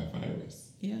attacked by a virus.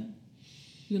 Yeah.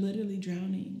 You're literally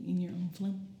drowning in your own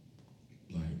phlegm.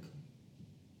 Like,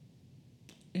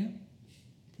 yeah.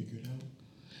 Figure it out.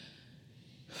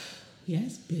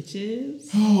 Yes, bitches.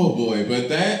 Oh boy, but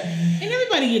that. And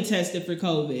everybody get tested for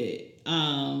COVID.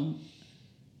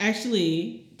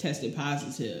 Actually tested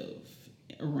positive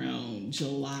around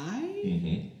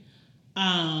July.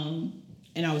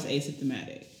 And I was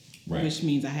asymptomatic, right, which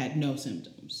means I had no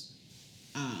symptoms.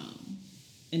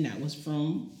 And that was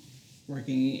from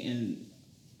working in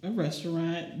a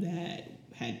restaurant that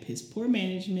had piss poor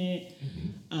management,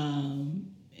 and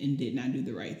did not do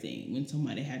the right thing when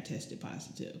somebody had tested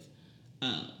positive.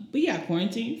 But yeah,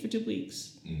 quarantined for 2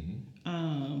 weeks.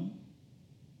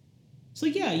 So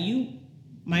yeah, you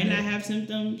might not have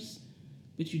symptoms,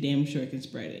 but you damn sure can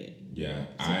spread it. Yeah,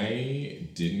 so, I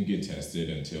didn't get tested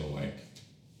until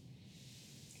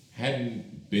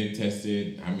hadn't been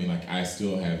tested. I mean, I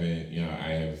still haven't,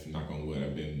 I have, knock on wood,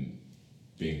 I've been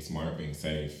being smart, being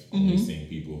safe, only seeing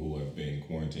people who have been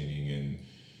quarantining and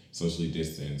socially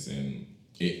distanced. And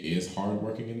it is hard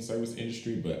working in the service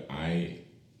industry, but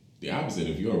the opposite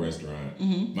of your restaurant,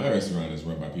 my restaurant is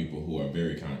run by people who are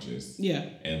very conscious. Yeah.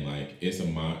 And it's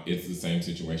the same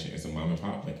situation. It's a mom and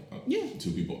pop.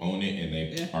 Two people own it and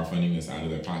they are funding this out of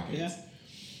their pockets. Yeah.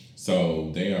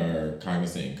 So they are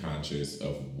cognizant and conscious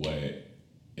of what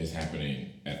is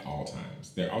happening at all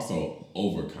times. They're also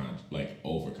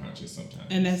overconscious sometimes.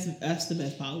 And that's the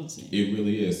best policy. It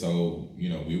really is. So,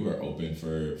 we were open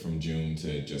from June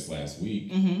to just last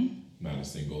week. Mm-hmm. Not a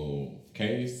single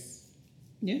case.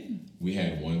 Yeah. We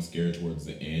had one scare towards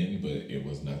the end, but it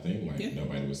was nothing.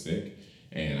 Nobody was sick.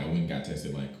 And I went and got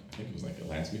tested I think it was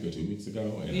last week or 2 weeks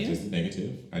ago, and I tested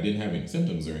negative. I didn't have any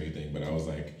symptoms or anything, but I was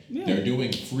they're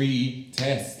doing free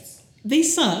tests. They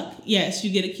suck. Yes,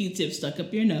 you get a Q-tip stuck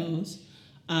up your nose.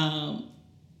 But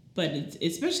it's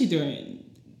especially during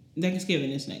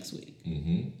Thanksgiving is next week.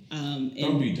 Mm-hmm.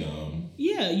 Don't be dumb.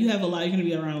 Yeah, you're going to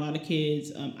be around a lot of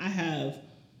kids. I have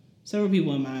several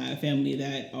people in my family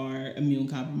that are immune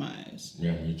compromised.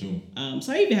 Yeah, me too.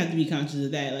 So I even have to be conscious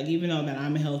of that. Even though that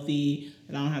I'm healthy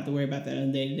and I don't have to worry about that on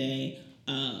a day-to-day,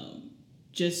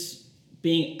 just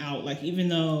being out, even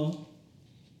though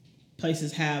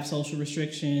places have social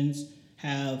restrictions,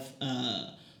 have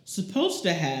supposed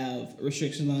to have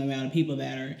restrictions on the amount of people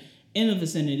that are in the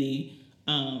vicinity,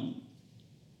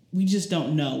 we just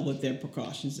don't know what their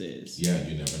precautions is. Yeah,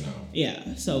 you never know.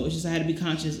 Yeah, so it's just I had to be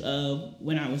conscious of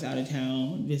when I was out of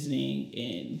town visiting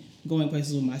and going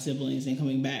places with my siblings and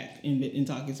coming back and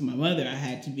talking to my mother. I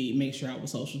had to make sure I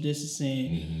was social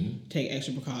distancing, take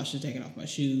extra precautions, taking off my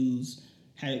shoes.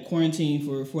 Had a quarantine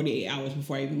for 48 hours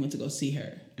before I even went to go see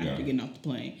her after getting off the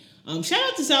plane. Shout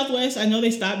out to Southwest. I know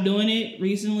they stopped doing it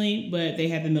recently, but they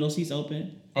had the middle seats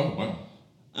open. Oh, wow.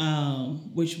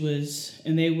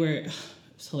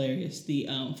 It's hilarious. The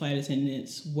flight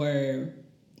attendants were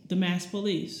the masked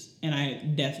police, and I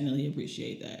definitely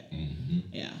appreciate that. Mm-hmm.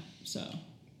 Yeah, so.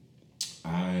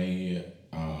 I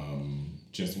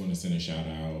just want to send a shout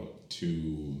out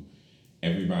to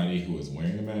everybody who is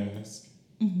wearing a mask.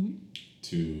 Mm-hmm.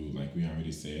 To, like we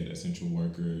already said, essential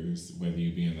workers, whether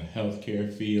you be in the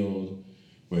healthcare field,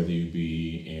 whether you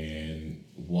be in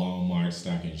Walmart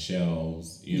stocking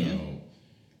shelves, you know,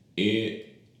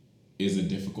 it is a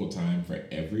difficult time for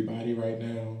everybody right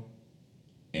now.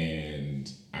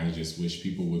 And I just wish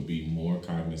people would be more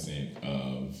cognizant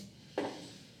of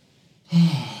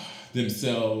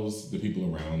themselves, the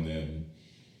people around them.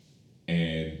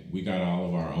 And we got all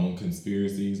of our own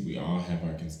conspiracies. We all have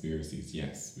our conspiracies.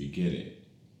 Yes, we get it.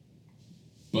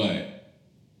 But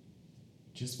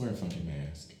just wear a fucking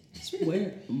mask. Just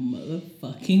wear a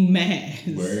motherfucking mask.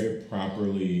 Wear it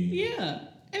properly. Yeah.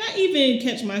 And I even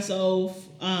catch myself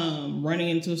running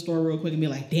into a store real quick and be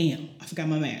like, damn, I forgot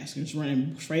my mask. And just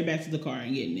running straight back to the car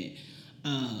and getting it.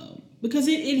 Because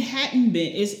it hadn't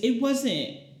been, it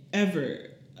wasn't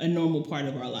ever a normal part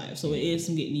of our life. So it is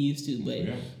some getting used to. But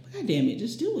God damn it,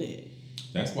 just do it.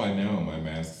 That's why now my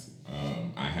masks,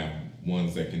 I have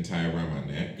ones that can tie around my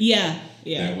neck. Yeah.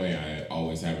 That way I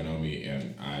always have it on me,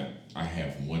 and I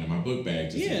have one in my book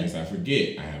bag just in case I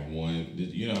forget. I have one,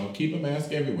 keep a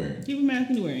mask everywhere. Keep a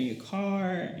mask anywhere, in your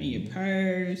car, in your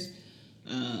purse,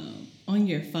 on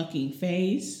your fucking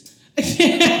face. Put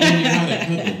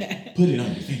it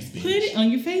on your face, bitch. Put it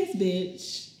on your face,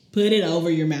 bitch. Put it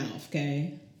over your mouth,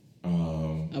 okay?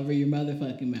 Over your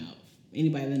motherfucking mouth.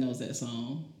 Anybody that knows that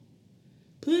song.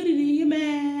 Put it in your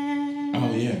mouth.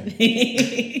 Oh, yeah.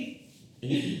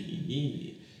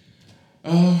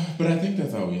 But I think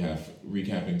that's all we have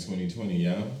recapping 2020,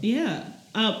 yeah? Yeah.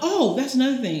 That's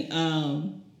another thing.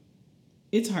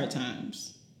 It's hard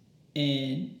times.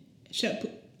 And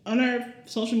on our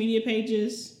social media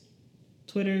pages,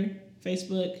 Twitter,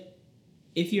 Facebook,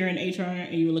 if you're in HR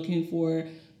and you're looking for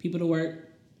people to work,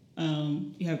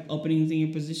 you have openings in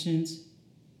your positions,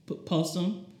 post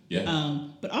them. Yeah.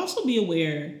 But also be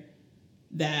aware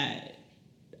that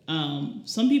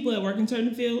some people that work in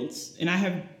certain fields, and I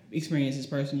have experienced this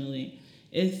personally,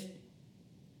 if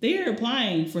they are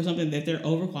applying for something that they're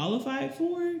overqualified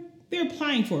for, they're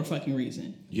applying for a fucking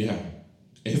reason. Yeah.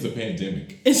 It's a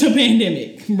pandemic. It's a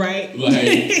pandemic, right?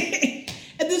 Like,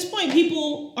 at this point,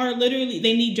 people are literally,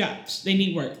 they need jobs. They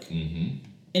need work. Mm-hmm.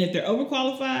 And if they're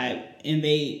overqualified and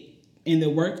their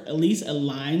work at least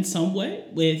aligns somewhat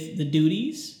with the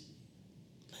duties,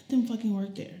 let them fucking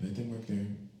work there. Let them work there.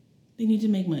 They need to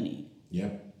make money.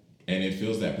 Yep. And it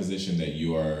fills that position that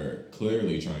you are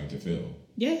clearly trying to fill.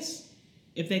 Yes.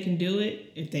 If they can do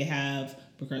it, if they have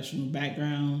professional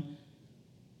background,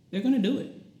 they're going to do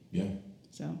it. Yeah.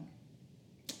 So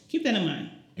keep that in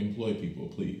mind. Employ people,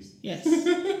 please. Yes.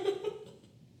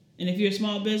 And if you're a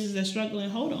small business that's struggling,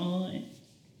 hold on.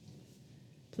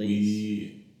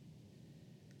 Please.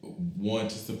 We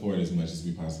want to support as much as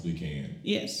we possibly can.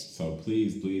 Yes. So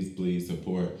please, please, please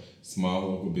support small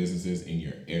local businesses in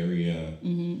your area,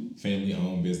 Mm-hmm.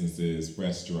 family-owned businesses,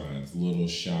 restaurants, little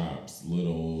shops,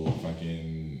 little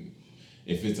fucking,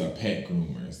 if it's a pet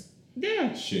groomers.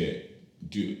 Yeah. Shit.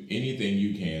 do anything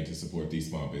you can to support these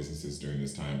small businesses during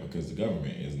this time because the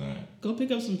government is not. Go pick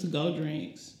up some to-go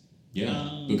drinks.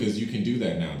 Yeah, because you can do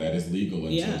that now. That is legal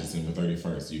until Yeah. December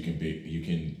 31st. You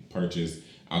can purchase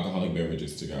alcoholic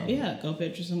beverages to go. Yeah, go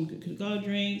purchase some to-go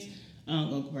drinks.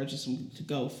 Go purchase some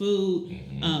to-go food.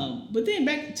 Mm-hmm. But then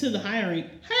back to the hiring.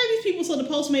 Hire these people so the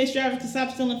Postmates driver can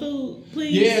stop stealing food,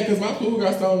 please. Yeah, because my food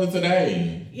got stolen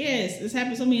today. Yes, this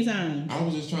happened so many times. I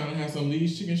was just trying to have some of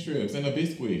these chicken strips and a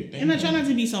biscuit. Damn. And I try not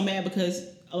to be so mad because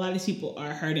a lot of these people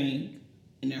are hurting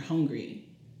and they're hungry.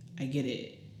 I get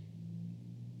it.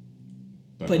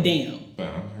 But damn. But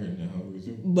I'm hurting and hungry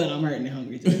too. But I'm hurting and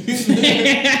hungry too. We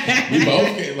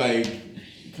both get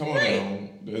come on now.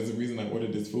 There's a reason I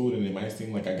ordered this food and it might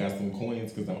seem like I got some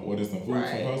coins because I ordered some food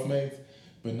from Postmates.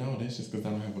 But no, that's just because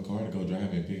I don't have a car to go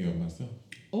drive and pick it up myself.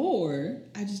 Or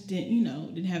I just didn't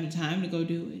have the time to go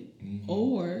do it. Mm-hmm.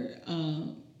 Or,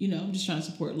 I'm just trying to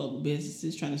support local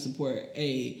businesses, trying to support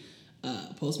a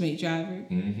Postmate driver.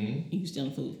 Mm-hmm. You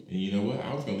stealing food. And you know what?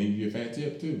 I was going to leave you a fat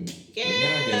tip too. Yeah. But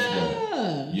now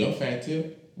guess what? Your fat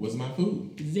tip was my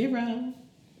food. 0.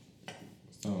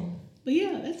 So. But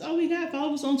yeah, that's all we got.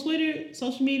 Follow us on Twitter,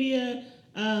 social media,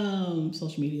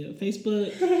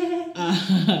 Facebook.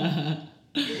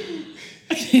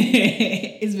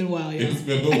 It's been a while, y'all. It's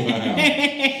been a while.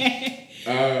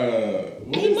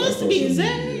 He must be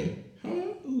Zach.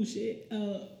 Huh? Oh shit.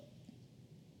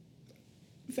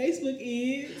 Facebook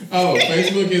is.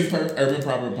 Facebook is Urban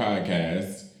Proper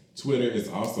Podcast. Twitter is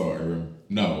also Urban.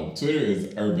 No, Twitter is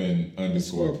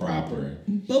Urban_Proper.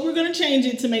 But we're gonna change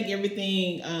it to make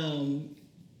everything.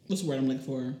 What's the word I'm looking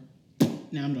for?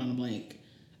 Now I'm drawing a blank.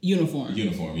 Uniform.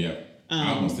 Yep.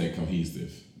 I almost said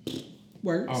cohesive.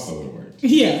 Works. Also would work.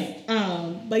 Yeah.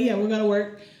 But yeah, we're gonna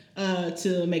work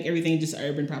to make everything just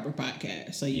Urban Proper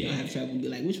Podcast, so you don't have trouble and be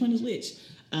like, which one is which.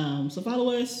 So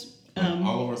follow us.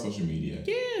 All of our social media.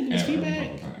 Yeah, give us feedback.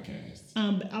 Urban Proper Podcast.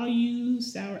 But all you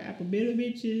sour apple bitter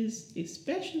bitches,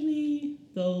 especially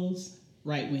those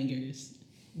right wingers,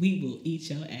 we will eat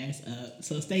your ass up.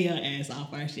 So stay your ass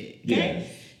off our shit. Okay?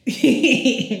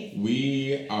 Yes.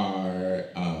 We are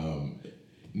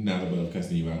not above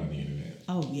cussing you out on the internet.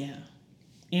 Oh yeah.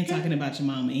 And talking about your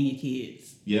mama and your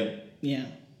kids. Yep. Yeah.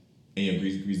 And your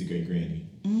greasy great granny.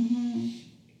 Mm-hmm.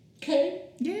 Okay.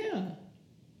 Yeah.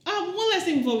 One last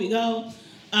thing before we go.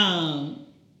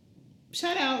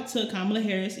 Shout out to Kamala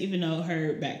Harris, even though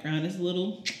her background is a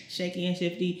little shaky and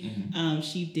shifty. Mm-hmm.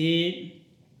 She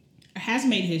has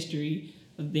made history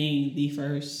of being the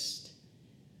first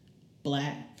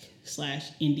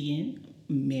Black/Indian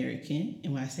American.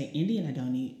 And when I say Indian, I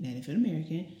don't need Native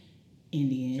American.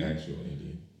 Indian. Actual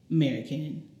Indian.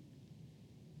 American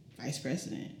vice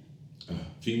president.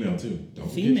 Female too. Don't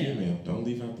forget female. Don't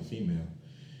leave out the female.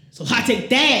 So I take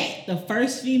that. The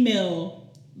first female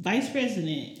vice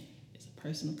president is a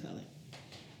person of color.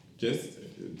 Just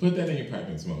put that in your pipe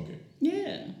and smoke it.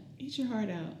 Yeah. Eat your heart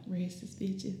out, racist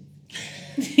bitches.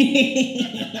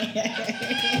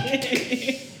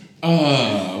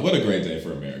 What a great day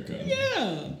for America.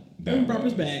 Yeah. Urban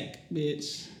Proper's back,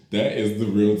 bitch. That is the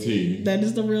real tea. That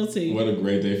is the real tea. What a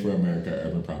great day for America.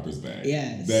 Urban Proper's back.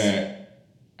 Yes. That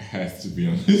has to be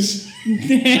on this.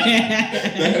 That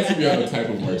has to be on a type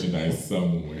of merchandise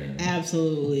somewhere.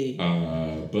 Absolutely.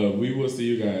 But we will see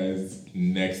you guys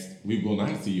we will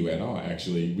not see you at all,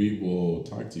 actually. We will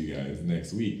talk to you guys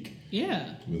next week.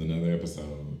 Yeah. With another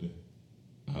episode.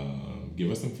 Give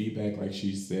us some feedback, like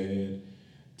she said.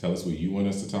 Tell us what you want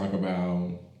us to talk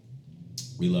about.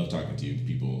 We love talking to you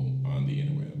people on the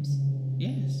interwebs.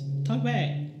 Yes. Talk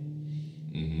back.